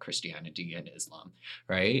conquest of Christianity and Islam,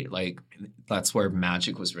 right? Like that's where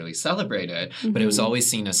magic was really celebrated, but it was always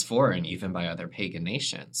seen as foreign even by other pagan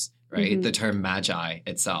nations. Right? The term magi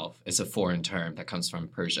itself is a foreign term that comes from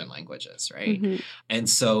Persian languages, right? And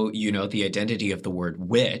so, you know, the identity of the word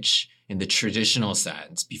witch in the traditional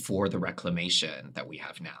sense before the reclamation that we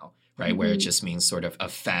have now, right? Where it just means sort of a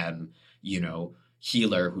femme, you know,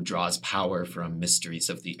 healer who draws power from mysteries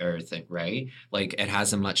of the earth, and right? Like it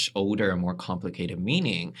has a much older, more complicated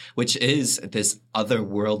meaning, which is this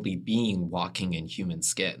otherworldly being walking in human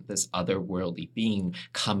skin, this otherworldly being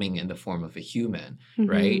coming in the form of a human,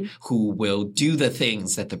 right? Who will do the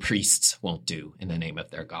things that the priests won't do in the name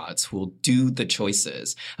of their gods, who will do the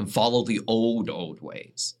choices and follow the old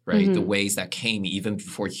ways, right? The ways that came even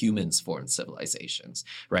before humans formed civilizations,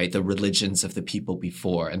 right? The religions of the people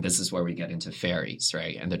before. And this is where we get into fairies,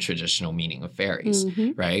 right? And the traditional meaning of fairies,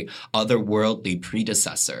 right? Otherworldly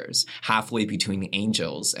predecessors, halfway between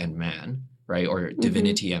angels and man, right? Or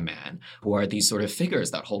divinity and man, who are these sort of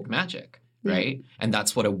figures that hold magic, right? And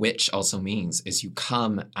that's what a witch also means, is you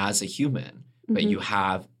come as a human, but you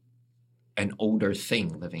have an older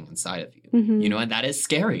thing living inside of you, you know, and that is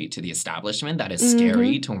scary to the establishment. That is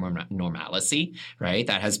scary to normalcy, right?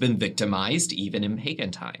 That has been victimized even in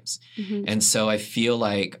pagan times. And so I feel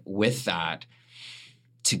like with that,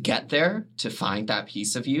 to get there, to find that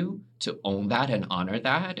piece of you, to own that and honor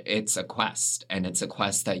that, it's a quest. And it's a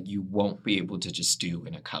quest that you won't be able to just do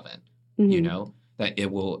in a coven, you know, that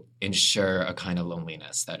it will ensure a kind of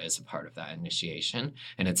loneliness that is a part of that initiation.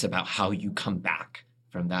 And it's about how you come back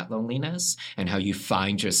from that loneliness and how you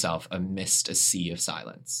find yourself amidst a sea of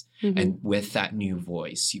silence. And with that new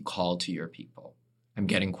voice, you call to your people. I'm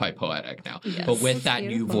getting quite poetic now. Yes. But with that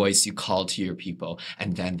new voice, you call to your people,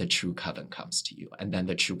 and then the true coven comes to you, and then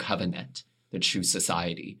the true covenant, the true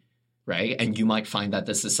society, right? And you might find that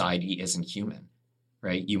the society isn't human,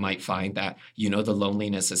 right? You might find that, you know, the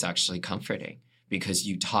loneliness is actually comforting because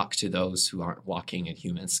you talk to those who aren't walking in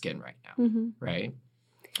human skin right now, right?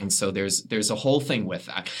 And so there's a whole thing with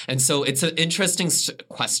that. And so it's an interesting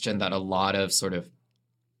question that a lot of sort of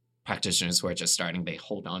practitioners who are just starting, they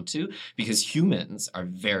hold on to, because humans are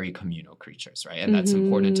very communal creatures, right? And that's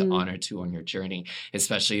important to honor too on your journey,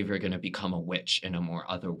 especially if you're going to become a witch in a more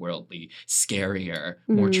otherworldly, scarier,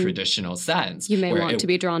 more traditional sense. You may want to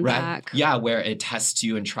be drawn back. Yeah, where it tests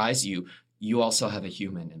you and tries you. You also have a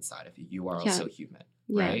human inside of you. You are also human,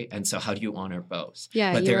 right? And so how do you honor both?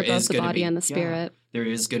 Yeah, but you are both the body and the spirit. There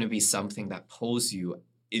is going to be something that pulls you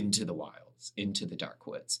into the wilds, into the dark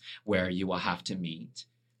woods, where you will have to meet,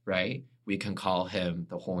 right? We can call him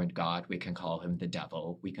the horned god. We can call him the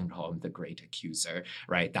devil. We can call him the great accuser,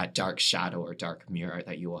 right? That dark shadow or dark mirror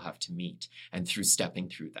that you will have to meet. And through stepping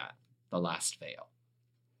through that, the last veil,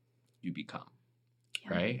 you become.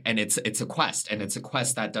 Right. And it's a quest, and it's a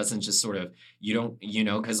quest that doesn't just sort of, you don't, you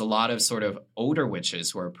know, because a lot of sort of older witches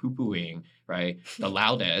who are poo-pooing, right, the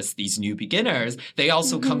loudest, these new beginners, they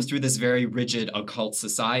also come through this very rigid occult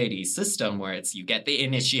society system where it's, you get the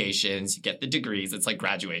initiations, you get the degrees, it's like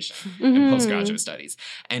graduation and postgraduate studies.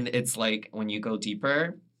 And it's like, when you go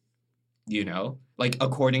deeper, you know, like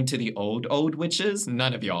according to the old witches,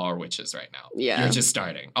 none of y'all are witches right now. Yeah. You're just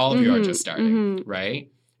starting. All of you are just starting, right?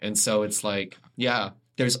 And so it's like, yeah,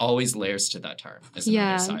 there's always layers to that term. Is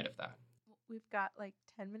another side of that. We've got like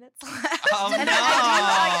 10 minutes left. Oh, And no.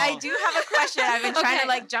 I do have a question. I've been trying to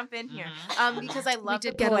like jump in here because I love the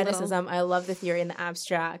did get poeticism. I love the theory and the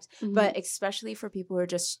abstract, but especially for people who are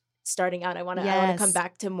just starting out, I want to come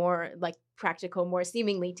back to more like practical, more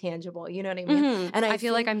seemingly tangible. You know what I mean? And I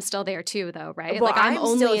feel like I'm still there too, though, right? Well, like I'm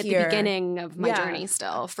only at here. the beginning of my journey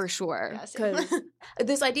still, for sure. Because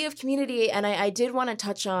this idea of community, and I did want to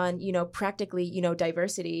touch on, you know, practically, you know,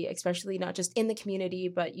 diversity, especially not just in the community,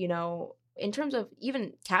 but, you know, in terms of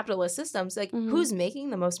even capitalist systems, like who's making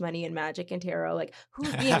the most money in magic and tarot? Like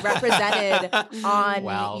who's being represented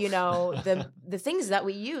on, you know, the things that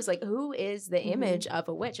we use? Like who is the image of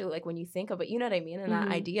a witch? Like when you think of it, you know what I mean? And that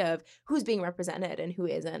idea of who's being represented and who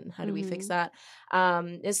isn't. How do we fix that?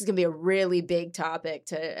 This is going to be a really big topic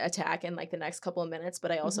to attack in like the next couple of minutes,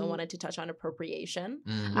 but I also wanted to touch on appropriation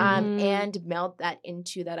and meld that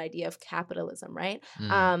into that idea of capitalism, right?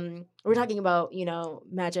 We're talking about, you know,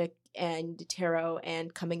 magic and tarot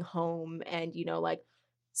and coming home and, you know, like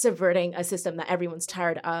subverting a system that everyone's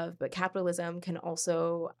tired of, but capitalism can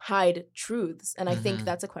also hide truths. And I think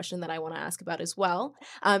that's a question that I want to ask about as well.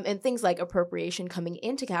 And things like appropriation coming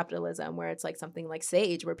into capitalism, where it's like something like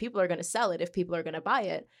Sage, where people are going to sell it if people are going to buy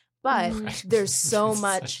it. But there's so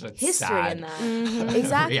much history in that.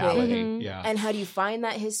 Exactly. And how do you find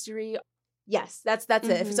that history? Yes, that's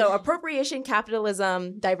it. So appropriation,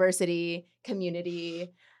 capitalism, diversity,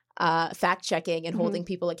 community, fact checking and holding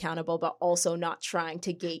people accountable, but also not trying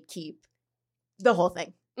to gatekeep the whole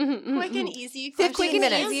thing. Quick and easy. 15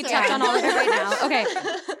 minutes. Easy touch on all of it right now. Okay.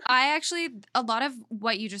 I actually, a lot of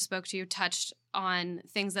what you just spoke to touched on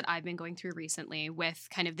things that I've been going through recently with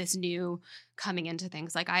kind of this new coming into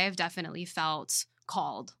things. Like I have definitely felt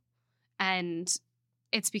called, and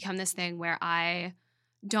it's become this thing where I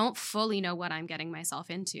don't fully know what I'm getting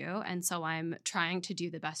myself into. And so I'm trying to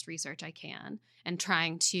do the best research I can and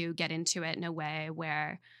trying to get into it in a way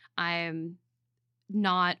where I'm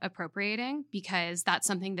not appropriating, because that's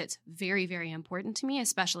something that's very, very important to me,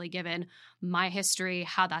 especially given my history,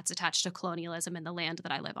 how that's attached to colonialism and the land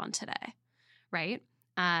that I live on today. Right.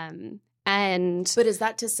 But is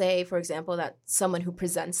that to say, for example, that someone who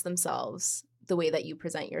presents themselves the way that you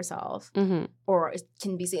present yourself, or it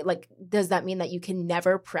can be seen, like, does that mean that you can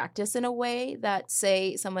never practice in a way that,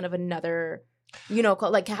 say, someone of another,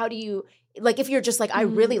 like, how do you, like, if you're just like, I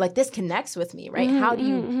really, like, this connects with me, right? How do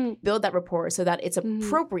you build that rapport so that it's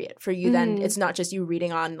appropriate for you? Then it's not just you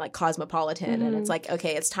reading on, like, Cosmopolitan and it's like,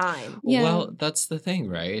 okay, it's time. Yeah. Well, that's the thing,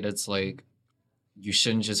 right? It's like, you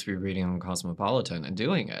shouldn't just be reading on Cosmopolitan and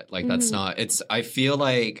doing it. Like, that's not, I feel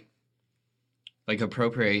like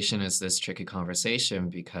appropriation is this tricky conversation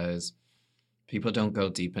because people don't go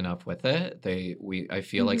deep enough with it. I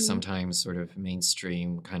feel like sometimes sort of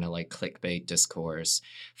mainstream kind of like clickbait discourse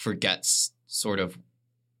forgets sort of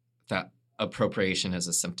that appropriation is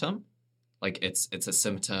a symptom. Like it's a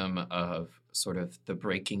symptom of sort of the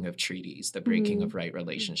breaking of treaties, the breaking of right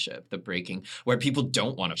relationship, the breaking where people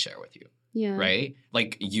don't want to share with you. Yeah. Right?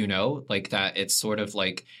 Like, like that it's sort of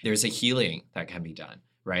like there's a healing that can be done.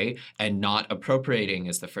 Right? And not appropriating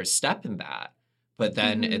is the first step in that. But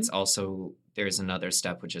then it's also, there's another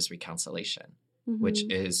step, which is reconciliation, which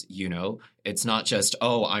is, it's not just,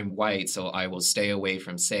 oh, I'm white, so I will stay away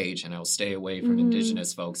from Sage and I'll stay away from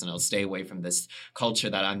Indigenous folks and I'll stay away from this culture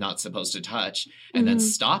that I'm not supposed to touch and then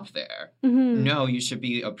stop there. No, you should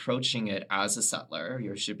be approaching it as a settler.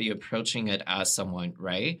 You should be approaching it as someone,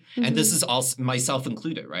 right? And this is all myself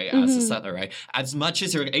included, right? As a settler, right? As much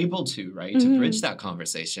as you're able to, right? To bridge that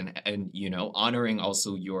conversation and, honoring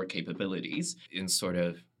also your capabilities in sort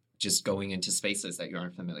of just going into spaces that you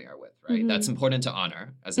aren't familiar with, right? That's important to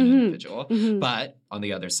honor as an individual. But on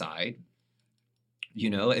the other side,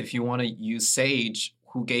 if you want to use Sage,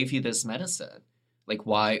 who gave you this medicine? Like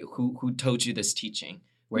why, who told you this teaching?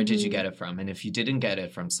 Where did you get it from? And if you didn't get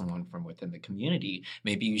it from someone from within the community,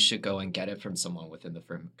 maybe you should go and get it from someone within the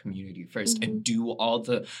community first and do all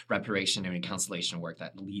the reparation and reconciliation work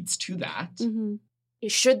that leads to that.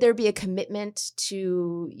 Should there be a commitment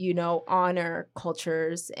to, honor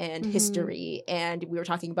cultures and history? And we were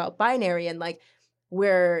talking about binary and like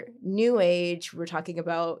we're new age, we're talking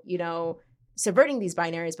about, subverting these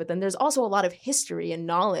binaries, but then there's also a lot of history and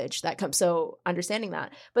knowledge that comes. So understanding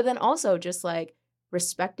that, but then also just like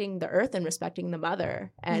respecting the earth and respecting the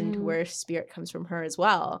mother and where spirit comes from her as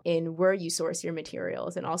well, in where you source your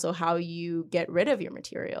materials and also how you get rid of your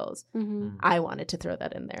materials. I wanted to throw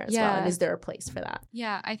that in there as well. And is there a place for that?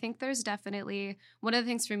 Yeah, I think there's definitely, one of the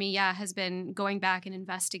things for me, has been going back and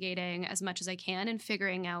investigating as much as I can and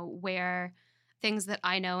figuring out where things that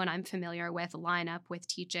I know and I'm familiar with line up with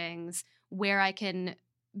teachings, where I can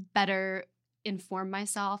better inform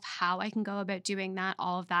myself, how I can go about doing that.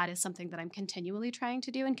 All of that is something that I'm continually trying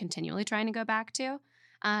to do and continually trying to go back to.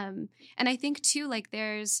 And I think too, like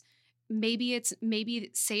there's maybe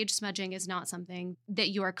sage smudging is not something that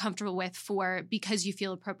you are comfortable with because you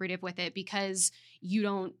feel appropriative with it, because you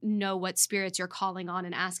don't know what spirits you're calling on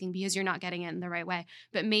and asking because you're not getting it in the right way.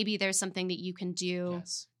 But maybe there's something that you can do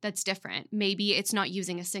that's different. Maybe it's not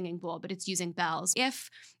using a singing bowl, but it's using bells.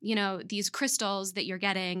 If, these crystals that you're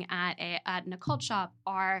getting at an occult shop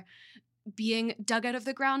are being dug out of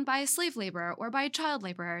the ground by a slave laborer or by child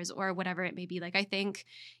laborers or whatever it may be, like I think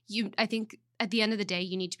at the end of the day,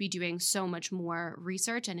 you need to be doing so much more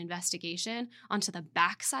research and investigation onto the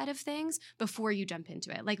backside of things before you jump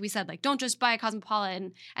into it. Like we said, like don't just buy a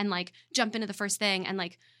Cosmopolitan and like jump into the first thing and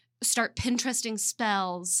like start Pinteresting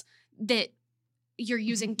spells that you're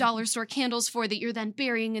using dollar store candles for that you're then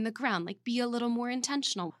burying in the ground. Like be a little more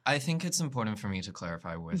intentional. I think it's important for me to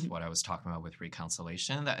clarify with what I was talking about with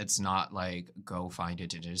reconciliation, that it's not like go find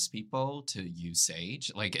Indigenous people to use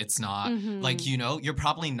sage. Like it's not like, you're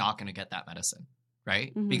probably not going to get that medicine,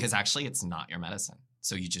 right? Because actually it's not your medicine.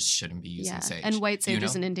 So you just shouldn't be using sage. And white sage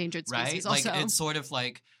is an endangered species right? also. Like it's sort of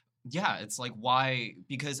like, it's like why?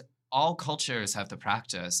 Because all cultures have the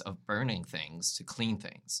practice of burning things to clean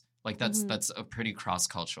things. Like that's a pretty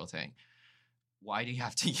cross-cultural thing. Why do you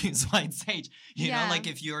have to use white sage? You know, like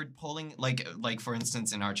if you're pulling, like for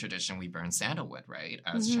instance, in our tradition, we burn sandalwood, right?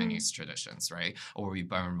 As Chinese traditions, right? Or we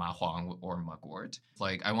burn ma huang or mugwort.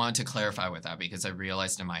 Like I wanted to clarify with that because I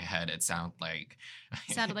realized in my head it sounded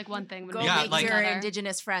like one thing. Go make your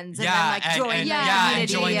Indigenous friends and then like join the community. And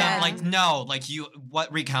join them. Like no, like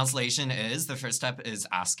what reconciliation is, the first step is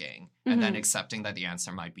asking and then accepting that the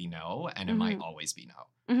answer might be no and it might always be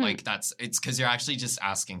no. Mhm. Like it's because you're actually just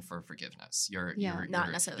asking for forgiveness. You're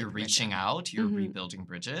Not necessarily you're permission. reaching out, you're Mhm. rebuilding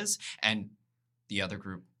bridges, and the other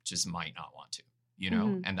group just might not want to, you know,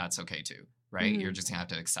 Mhm. and that's okay too, right? Mhm. You're just gonna have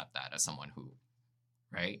to accept that as someone who,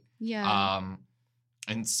 right? Yeah.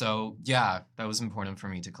 And so, yeah, that was important for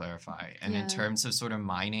me to clarify. And in Yeah. terms of sort of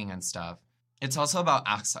mining and stuff, it's also about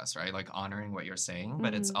access, right? Like honoring what you're saying,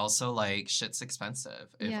 but it's Mhm. also like shit's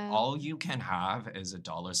expensive. If Yeah. all you can have is a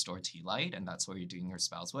dollar store tea light and that's what you're doing your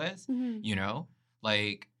spouse with, Mhm. you know,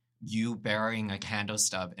 like you burying a candle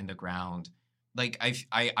stub in the ground. Like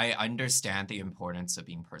I understand the importance of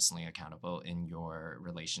being personally accountable in your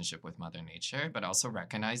relationship with Mother Nature, but also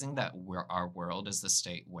recognizing that our world is the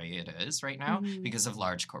state way it is right now Mhm. because of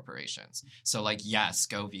large corporations. So like, yes,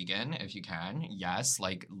 go vegan if you can. Yes,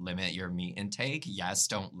 like limit your meat intake. Yes,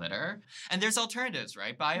 don't litter. And there's alternatives,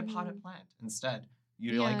 right? Buy a potted plant instead.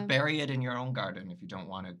 You Yeah. like bury it in your own garden if you don't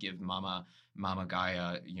want to give Mama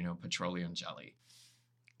Gaia, you know, petroleum jelly.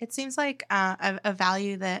 It seems like a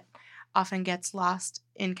value that often gets lost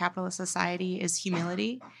in capitalist society is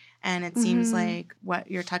humility. And it seems Mhm. like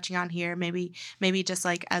what you're touching on here, maybe just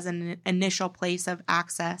like as an initial place of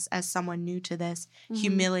access as someone new to this, Mhm.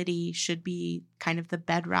 humility should be kind of the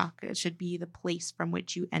bedrock. It should be the place from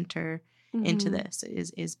which you enter into Mhm. this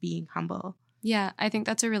is being humble. Yeah, I think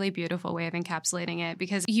that's a really beautiful way of encapsulating it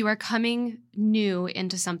because you are coming new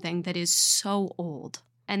into something that is so old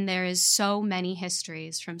and there is so many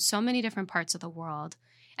histories from so many different parts of the world.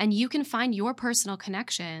 And you can find your personal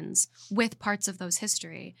connections with parts of those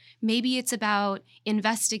history. Maybe it's about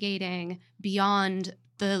investigating beyond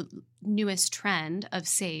the newest trend of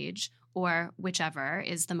sage or whichever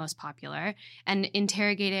is the most popular and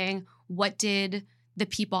interrogating what did the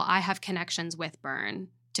people I have connections with burn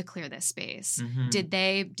to clear this space. Mhm. Did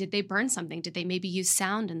they burn something? Did they maybe use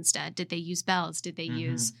sound instead? Did they use bells? Did they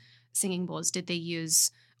use singing bowls? Did they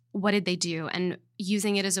use what did they do? And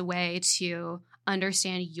using it as a way to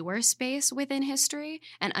understand your space within history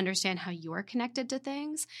and understand how you're connected to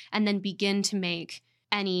things, and then begin to make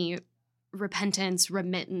any repentance,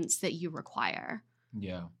 remittance that you require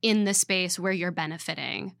Yeah. in the space where you're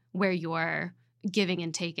benefiting, where you're giving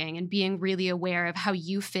and taking, and being really aware of how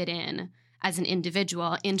you fit in as an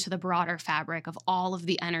individual into the broader fabric of all of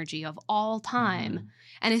the energy of all time, Mhm.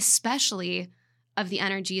 and especially of the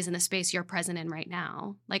energies in the space you're present in right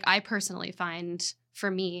now. Like I personally find for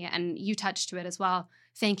me, and you touched to it as well,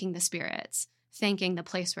 thanking the spirits, thanking the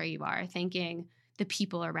place where you are, thanking the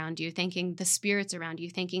people around you, thanking the spirits around you,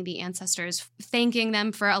 thanking the ancestors, thanking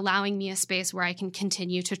them for allowing me a space where I can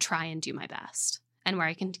continue to try and do my best and where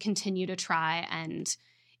I can continue to try and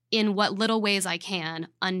in what little ways I can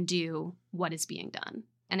undo what is being done.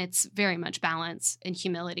 And it's very much balance and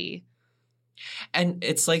humility. And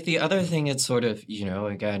it's like the other thing, it's sort of, you know,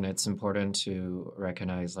 again, it's important to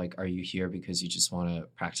recognize, like, are you here because you just want to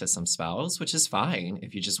practice some spells, which is fine.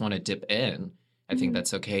 If you just want to dip in, I think Mhm.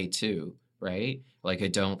 that's okay too, right? Like, I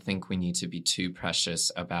don't think we need to be too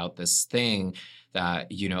precious about this thing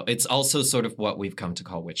that, you know, it's also sort of what we've come to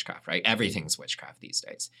call witchcraft, right? Everything's witchcraft these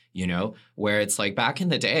days, you know, where it's like back in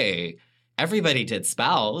the day, everybody did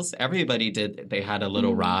spells. They had a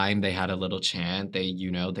little Mhm. rhyme. They had a little chant. They, you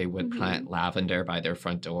know, they would Mhm. plant lavender by their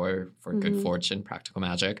front door for good Mhm. fortune, practical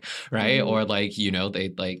magic, right? Mhm. Or like, you know,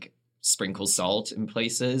 they'd like sprinkle salt in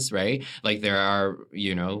places, right? Like there are,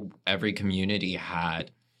 you know, every community had,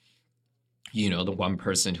 you know, the one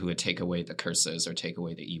person who would take away the curses or take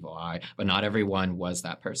away the evil eye, but not everyone was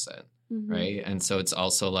that person, Mhm. right? And so it's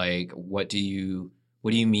also like, what do you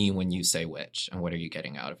mean when you say witch, and what are you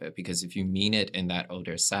getting out of it? Because if you mean it in that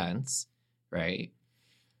older sense, right,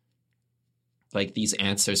 like these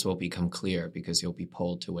answers will become clear because you'll be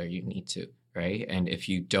pulled to where you need to, right? And if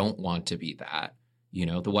you don't want to be that, you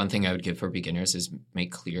know, the one thing I would give for beginners is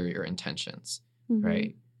make clear your intentions, Mhm.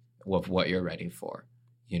 right, of what you're ready for,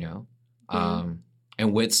 you know. Yeah.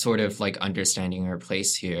 And with sort of like understanding your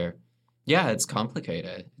place here, yeah, it's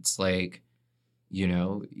complicated. It's like, you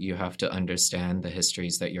know, you have to understand the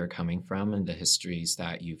histories that you're coming from and the histories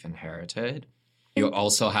that you've inherited. You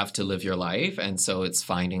also have to live your life. And so it's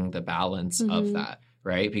finding the balance of Mhm. that,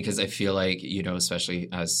 right? Because I feel like, you know, especially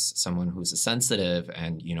as someone who's a sensitive,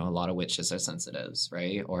 and, you know, a lot of witches are sensitives,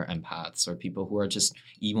 right? Or empaths, or people who are just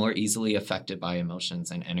more easily affected by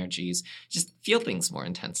emotions and energies, just feel things more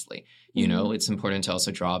intensely. You know, it's important to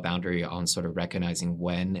also draw a boundary on sort of recognizing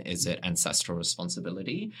when is it ancestral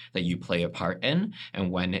responsibility that you play a part in,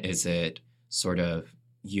 and when is it sort of,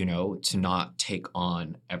 you know, to not take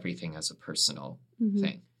on everything as a personal Mhm.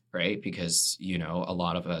 thing, right? Because, you know, a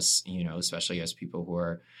lot of us, you know, especially as people who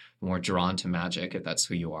are more drawn to magic, if that's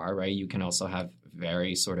who you are, right? You can also have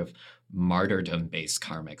very sort of martyrdom-based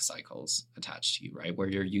karmic cycles attached to you, right? Where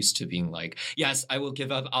you're used to being like, yes, I will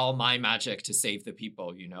give up all my magic to save the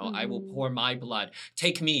people, you know? I will pour my blood.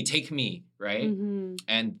 Take me, right?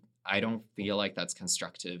 And I don't feel like that's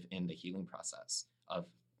constructive in the healing process of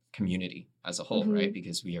community as a whole, right?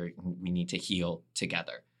 Because we need to heal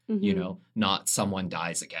together, you know, not someone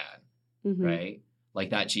dies again, right?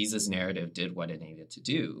 Like that Jesus narrative did what it needed to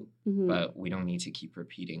do, but we don't need to keep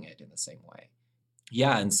repeating it in the same way.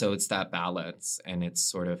 Yeah, and so it's that balance, and it's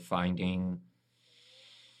sort of finding,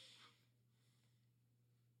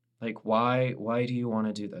 like, why do you want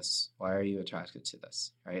to do this? Why are you attracted to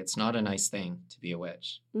this, right? It's not a nice thing to be a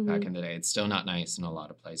witch back in the day. It's still not nice in a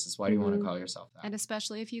lot of places. Why do you want to call yourself that? And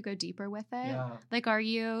especially if you go deeper with it. Yeah. Like, are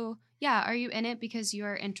you in it because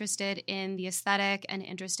you're interested in the aesthetic and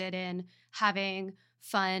interested in having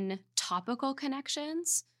fun topical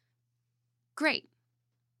connections? Great.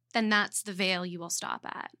 Then that's the veil you will stop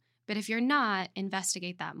at. But if you're not,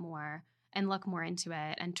 investigate that more and look more into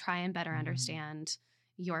it and try and better understand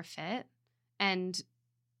your fit. And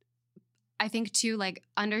I think too, like,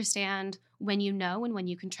 understand when you know and when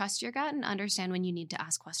you can trust your gut, and understand when you need to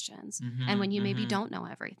ask questions and when you maybe don't know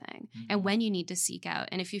everything and when you need to seek out.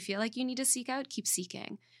 And if you feel like you need to seek out, keep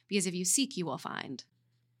seeking, because if you seek, you will find.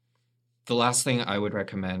 The last thing I would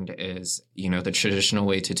recommend is, you know, the traditional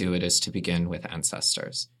way to do it is to begin with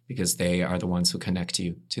ancestors, because they are the ones who connect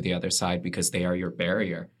you to the other side, because they are your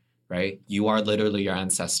barrier, right? You are literally your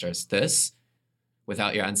ancestors.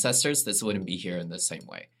 Without your ancestors, this wouldn't be here in the same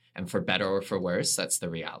way. And for better or for worse, that's the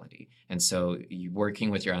reality. And so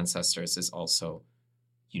working with your ancestors is also,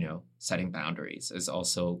 you know, setting boundaries, is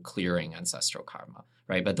also clearing ancestral karma,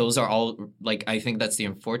 right? But those are all, like, I think that's the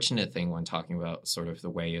unfortunate thing when talking about sort of the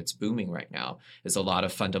way it's booming right now, is a lot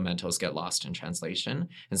of fundamentals get lost in translation.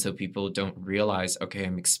 And so people don't realize, okay,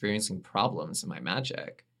 I'm experiencing problems in my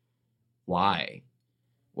magic. Why?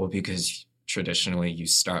 Well, because traditionally you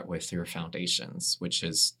start with your foundations, which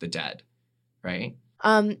is the dead, right?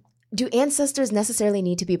 Do ancestors necessarily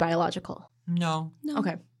need to be biological? No.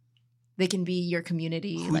 Okay. They can be your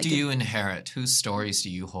community. Who do you inherit? Whose stories do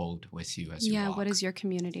you hold with you as you walk? What is your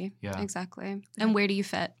community? Yeah. Exactly. And where do you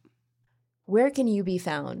fit? Where can you be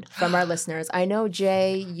found from our listeners? I know,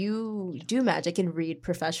 Jay, you do magic and read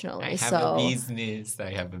professionally. I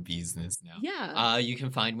have a business now. Yeah. You can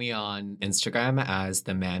find me on Instagram as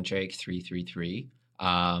the Mandrake333.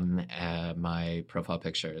 My profile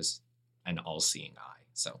picture is an all-seeing eye,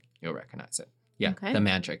 so you'll recognize it. Yeah, Okay. The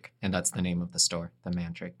Mandrake, and that's the name of the store, the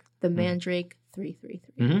Mandrake. The Mandrake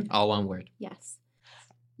 333. All one word. Yes.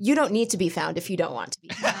 You don't need to be found if you don't want to be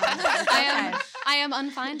found. I am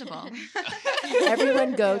unfindable.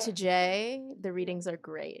 Everyone go to Jay. The readings are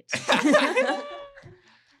great.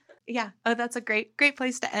 Yeah. Oh, that's a great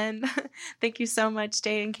place to end. Thank you so much,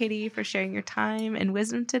 Jay and Katie, for sharing your time and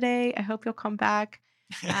wisdom today. I hope you'll come back.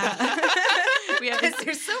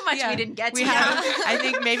 There's so much we didn't get to. I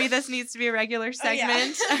think maybe this needs to be a regular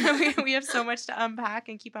segment. We have so much to unpack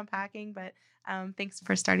and keep unpacking, but thanks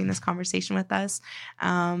for starting this conversation with us.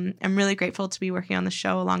 I'm really grateful to be working on the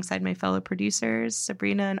show alongside my fellow producers,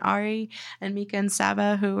 Sabrina and Ari, and Mika and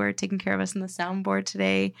Saba, who are taking care of us in the soundboard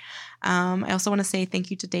today. I also want to say thank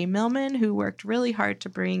you to Dave Millman, who worked really hard to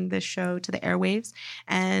bring this show to the airwaves.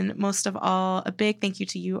 And most of all, a big thank you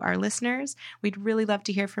to you, our listeners. We'd really love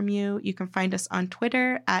to hear from you. You can find us on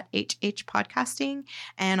Twitter at HH Podcasting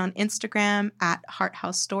and on Instagram at Heart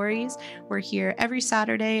House Stories. We're here every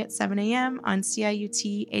Saturday at 7 a.m. on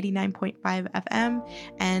CIUT 89.5 FM,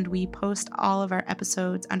 and we post all of our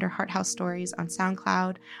episodes under Heart House Stories on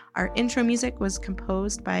SoundCloud. Our intro music was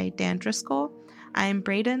composed by Dan Driscoll. I'm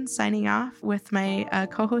Brayden, signing off with my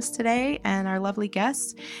co-host today and our lovely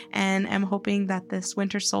guests, and I'm hoping that this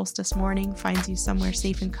winter solstice morning finds you somewhere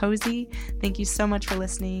safe and cozy. Thank you so much for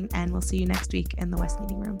listening, and we'll see you next week in the West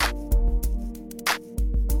Meeting Room.